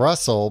meanwhile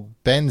Russell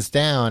bends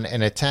down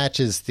and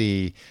attaches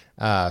the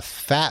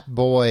Fat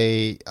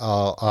Boy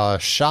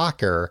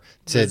shocker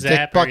to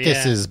Dick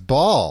Butkus's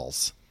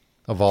balls,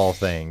 of all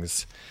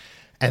things,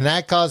 and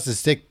that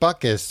causes Dick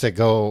Butkus to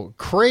go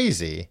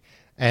crazy.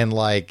 And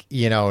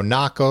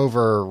knock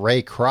over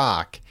Ray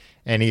Kroc,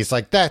 and he's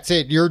like, "That's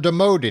it, you're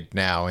demoted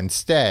now."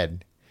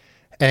 Instead,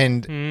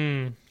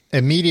 and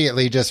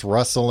immediately, just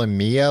Russell and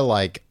Mia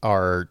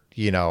are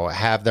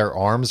have their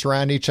arms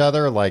around each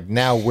other, like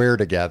now we're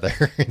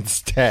together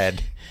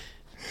instead.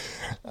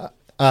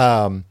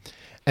 And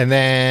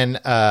then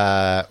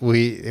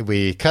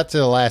we cut to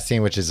the last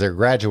scene, which is their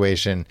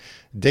graduation.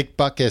 Dick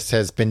Butkus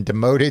has been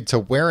demoted to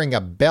wearing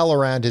a bell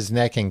around his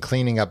neck and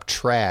cleaning up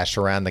trash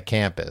around the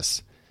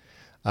campus.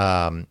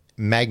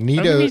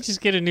 Magneto. Why don't he just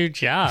get a new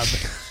job?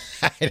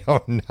 I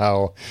don't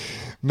know.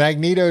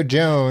 Magneto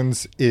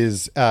Jones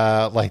is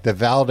like the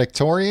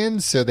valedictorian,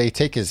 so they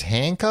take his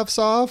handcuffs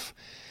off,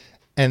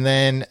 and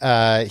then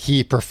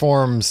he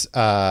performs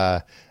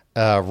a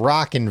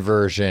rockin'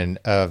 version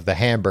of the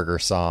Hamburger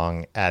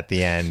Song at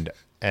the end,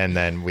 and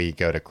then we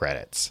go to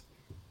credits.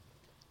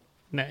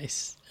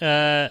 Nice.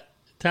 Tom,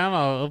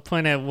 I'll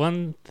point out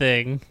one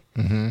thing.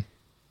 Mm-hmm.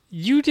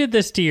 You did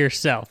this to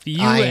yourself.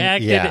 You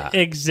acted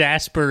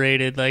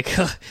exasperated, like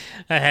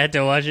I had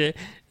to watch it.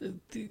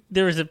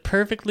 There was a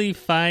perfectly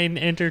fine,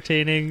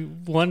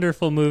 entertaining,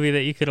 wonderful movie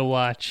that you could have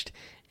watched,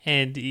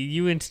 and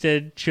you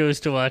instead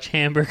chose to watch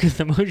Hamburger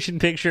the Motion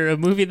Picture, a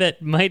movie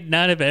that might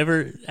not have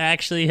ever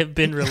actually have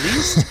been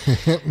released.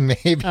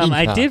 Maybe not.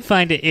 I did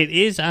find it. It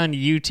is on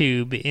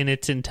YouTube in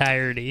its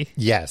entirety.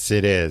 Yes,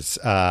 it is.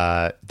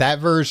 That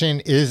version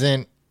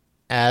isn't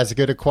as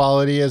good a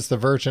quality as the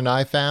version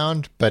I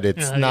found, but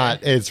it's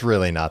not. It's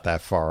really not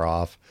that far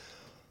off.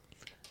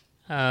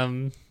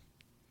 But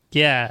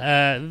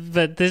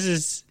this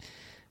is.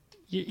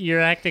 You're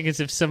acting as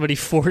if somebody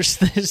forced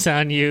this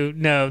on you.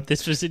 No,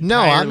 this was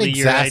entirely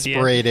your idea.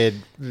 I'm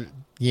exasperated.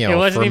 It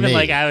wasn't even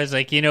like I was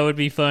like, it would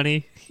be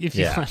funny if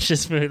you watch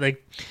this movie.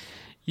 Like,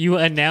 you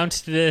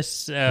announced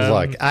this.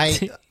 Look,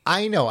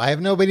 I know I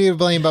have nobody to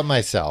blame but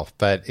myself,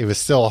 but it was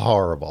still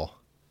horrible.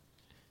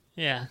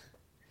 Yeah.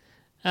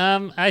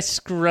 I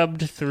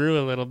scrubbed through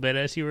a little bit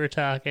as you were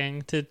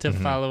talking to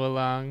follow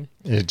along.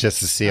 Just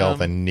to see all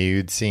the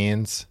nude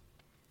scenes.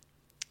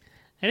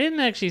 I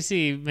didn't actually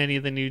see many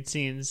of the nude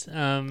scenes.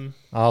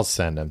 I'll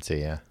send them to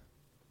you.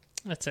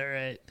 That's all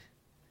right.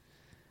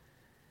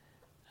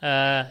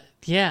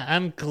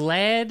 I'm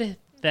glad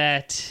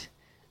that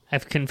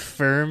I've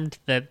confirmed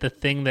that the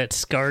thing that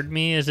scarred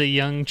me as a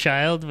young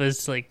child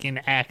was like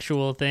an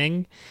actual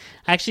thing.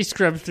 I actually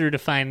scrubbed through to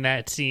find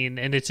that scene,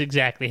 and it's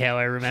exactly how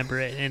I remember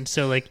it. And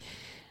so, like,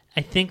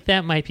 I think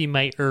that might be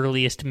my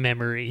earliest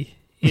memory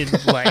in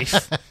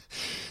life.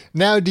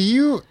 Now, do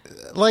you,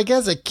 like,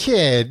 as a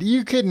kid,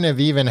 you couldn't have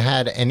even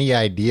had any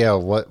idea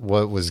what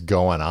was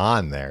going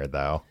on there,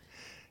 though?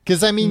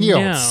 Because, I mean, you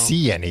don't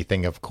see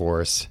anything, of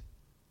course.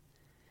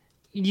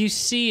 You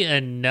see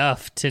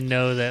enough to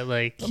know that,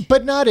 like...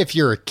 But not if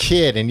you're a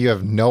kid and you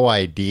have no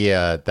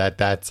idea that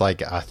that's,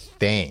 like, a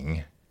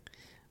thing.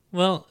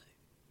 Well,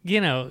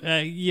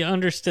 you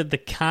understood the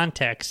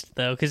context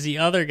though, because the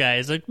other guy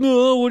is like,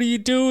 "No, what are you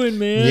doing,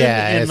 man?"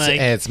 Yeah, and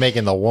and it's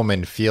making the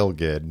woman feel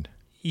good.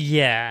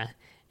 Yeah,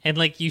 and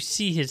like you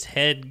see his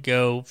head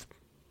go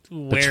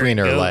where Between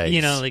her legs.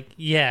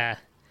 Yeah.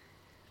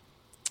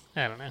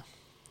 I don't know.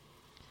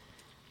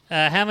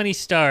 How many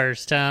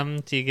stars, Tom,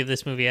 do you give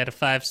this movie out of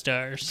 5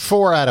 stars?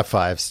 4 out of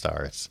 5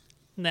 stars.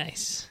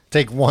 Nice.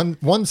 Take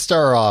one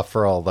star off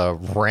for all the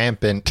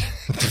rampant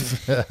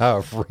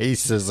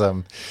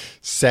racism,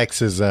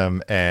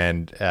 sexism,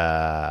 and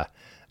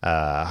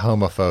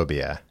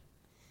homophobia.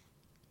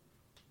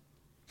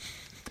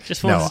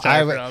 Just one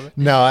star for all that.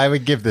 No, I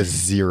would give this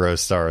 0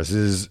 stars. This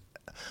is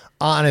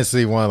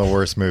honestly one of the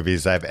worst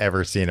movies I've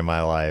ever seen in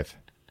my life.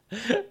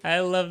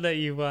 I love that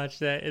you watched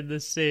that in the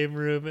same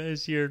room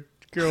as your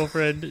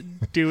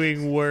girlfriend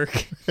doing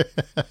work.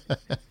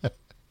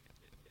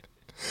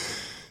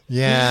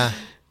 Yeah.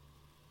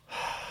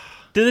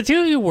 Do the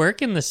two of you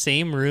work in the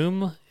same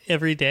room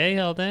every day,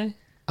 all day?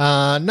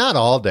 Not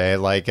all day.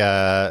 Like,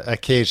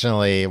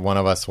 occasionally one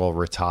of us will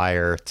go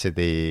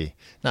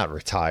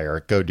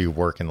do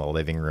work in the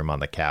living room on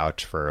the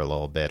couch for a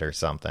little bit or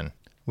something.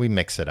 We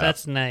mix it up.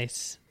 That's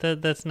nice.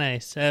 That's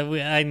nice.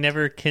 I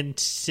never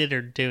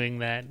considered doing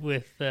that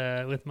with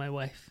my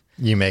wife.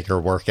 You make her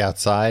work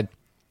outside?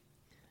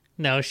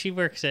 No, she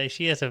works.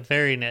 She has a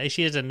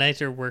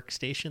nicer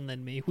workstation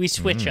than me. We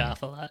switch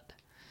off a lot.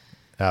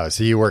 Oh,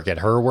 so you work at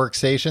her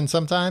workstation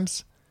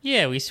sometimes?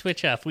 Yeah, we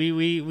switch off.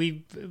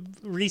 We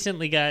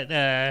recently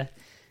got.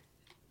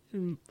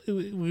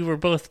 We were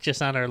both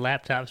just on our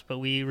laptops, but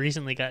we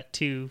recently got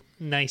 2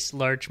 nice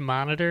large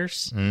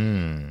monitors.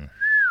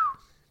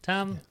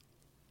 Tom,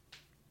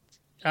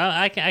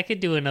 I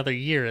could do another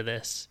year of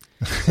this.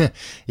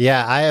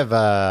 Yeah, I have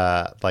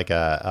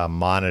a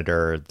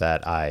monitor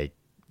that I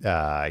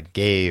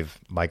gave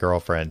my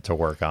girlfriend to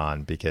work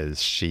on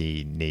because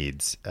she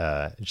needs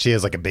she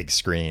has like a big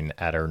screen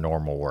at her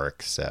normal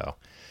work, so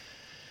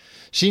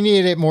she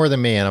needed it more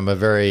than me, and I'm a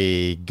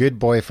very good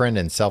boyfriend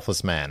and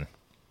selfless man.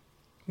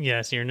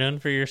 Yes, you're known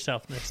for your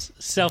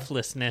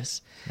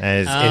selflessness.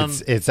 And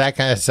it's that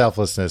kind of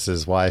selflessness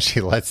is why she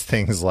lets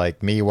things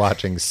like me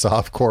watching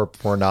softcore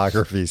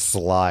pornography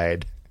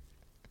slide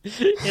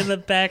in the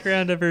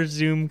background of her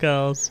Zoom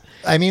calls.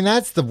 I mean,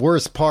 that's the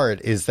worst part,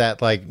 is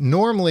that like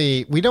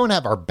normally we don't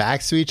have our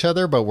backs to each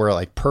other, but we're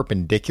like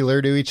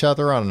perpendicular to each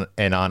other on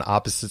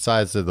opposite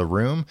sides of the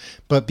room.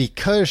 But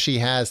because she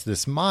has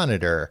this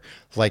monitor,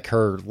 like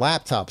her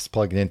laptop's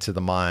plugged into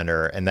the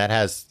monitor, and that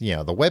has,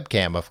 the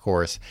webcam, of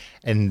course,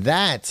 and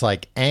that's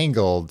like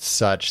angled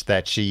such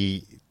that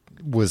she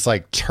was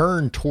like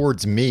turned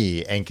towards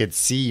me and could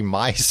see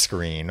my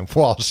screen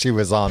while she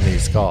was on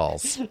these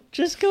calls.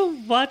 Just go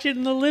watch it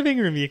in the living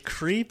room, you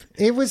creep.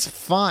 It was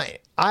fine.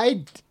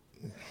 I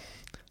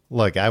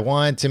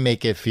wanted to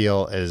make it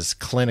feel as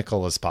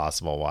clinical as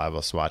possible while I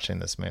was watching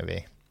this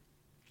movie.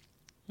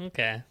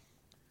 Okay.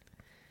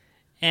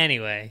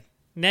 Anyway,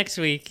 next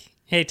week.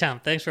 Hey,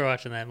 Tom, thanks for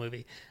watching that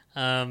movie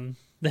that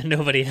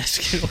nobody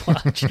asked you to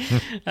watch.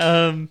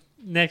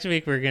 Next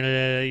week you'll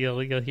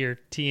hear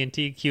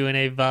TNT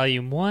Q&A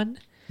Volume 1.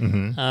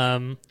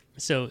 Mm-hmm.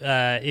 So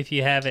if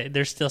you have it,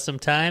 there's still some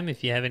time.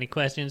 If you have any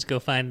questions, go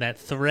find that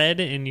thread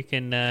and you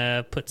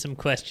can put some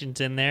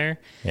questions in there.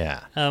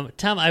 Yeah.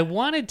 Tom, I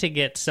wanted to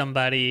get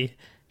somebody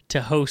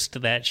to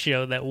host that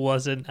show that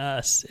wasn't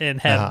us and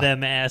have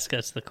them ask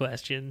us the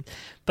question.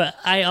 But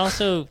I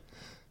also,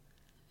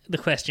 the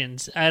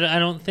questions, I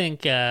don't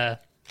think...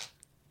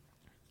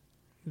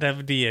 that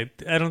would be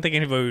I don't think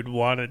anybody would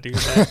want to do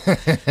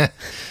that.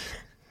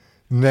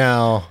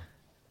 No.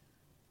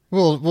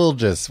 We'll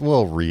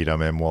read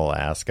them and we'll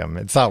ask them.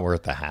 It's not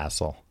worth the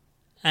hassle.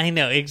 I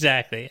know,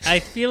 exactly. I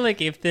feel like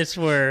if this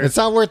were... It's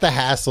not worth the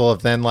hassle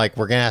if then, like,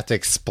 we're going to have to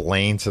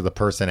explain to the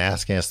person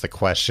asking us the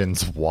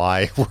questions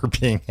why we're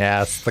being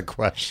asked the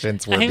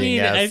questions we're being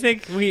asked. I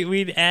think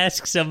we'd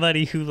ask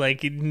somebody who,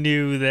 like,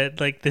 knew that,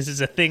 like, this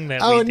is a thing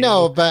that we do. Oh,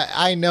 no, but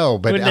I know,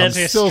 but Wouldn't I'm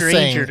ask still a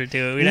saying, stranger to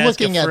do it. We'd ask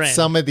looking a at friend.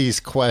 some of these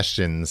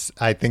questions,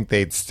 I think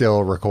they'd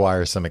still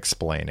require some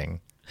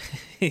explaining.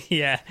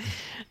 Yeah.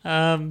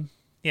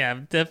 Yeah,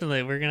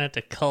 definitely. We're going to have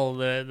to cull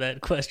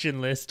that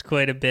question list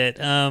quite a bit.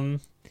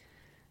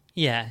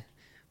 Yeah,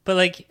 but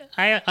like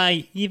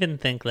I even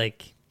think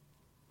like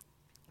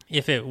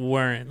if it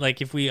weren't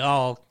like if we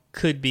all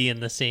could be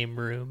in the same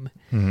room,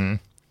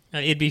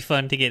 it'd be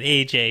fun to get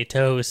AJ to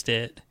host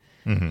it.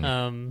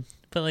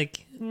 But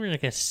like we're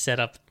not gonna set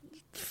up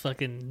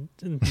fucking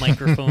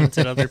microphones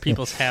at other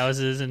people's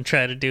houses and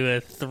try to do a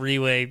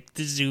 3-way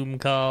Zoom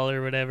call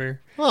or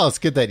whatever. Well, it's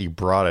good that you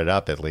brought it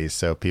up at least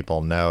so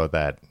people know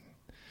that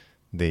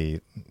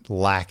the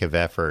lack of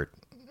effort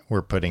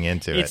we're putting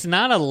into it. It's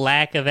not a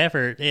lack of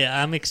effort.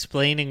 Yeah, I'm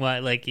explaining why,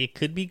 like, it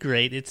could be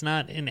great. It's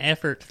not an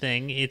effort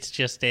thing. It's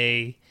just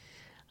I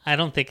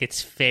don't think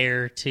it's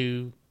fair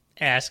to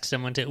ask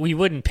someone to, we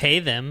wouldn't pay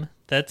them.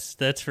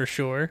 That's for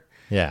sure.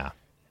 Yeah.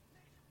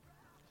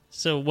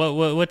 So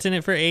what's in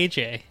it for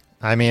AJ?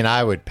 I mean,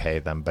 I would pay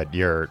them, but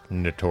you're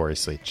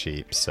notoriously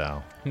cheap,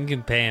 so. You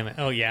can pay him.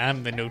 Oh, yeah,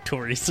 I'm the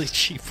notoriously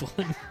cheap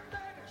one.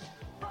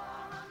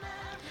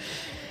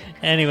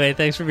 Anyway,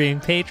 thanks for being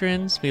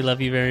patrons. We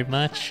love you very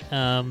much.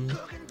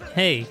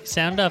 Hey,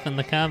 sound off in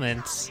the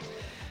comments.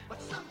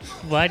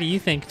 Why do you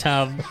think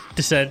Tom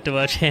decided to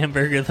watch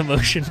Hamburger the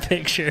motion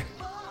picture?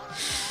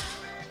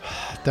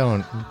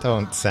 Don't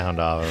sound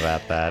off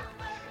about that.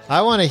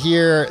 I want to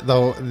hear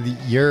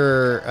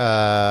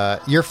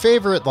your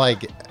favorite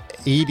like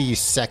 80s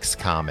sex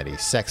comedy,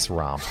 sex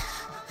romp.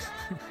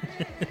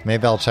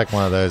 Maybe I'll check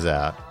one of those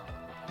out.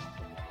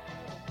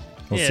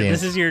 Yeah,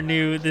 this is your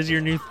new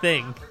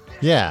thing.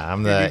 Yeah,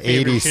 I'm the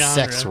 80s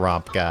sex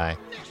romp guy.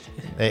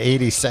 The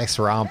 80s sex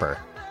romper.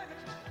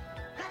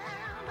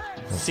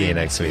 We'll see you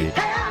next week.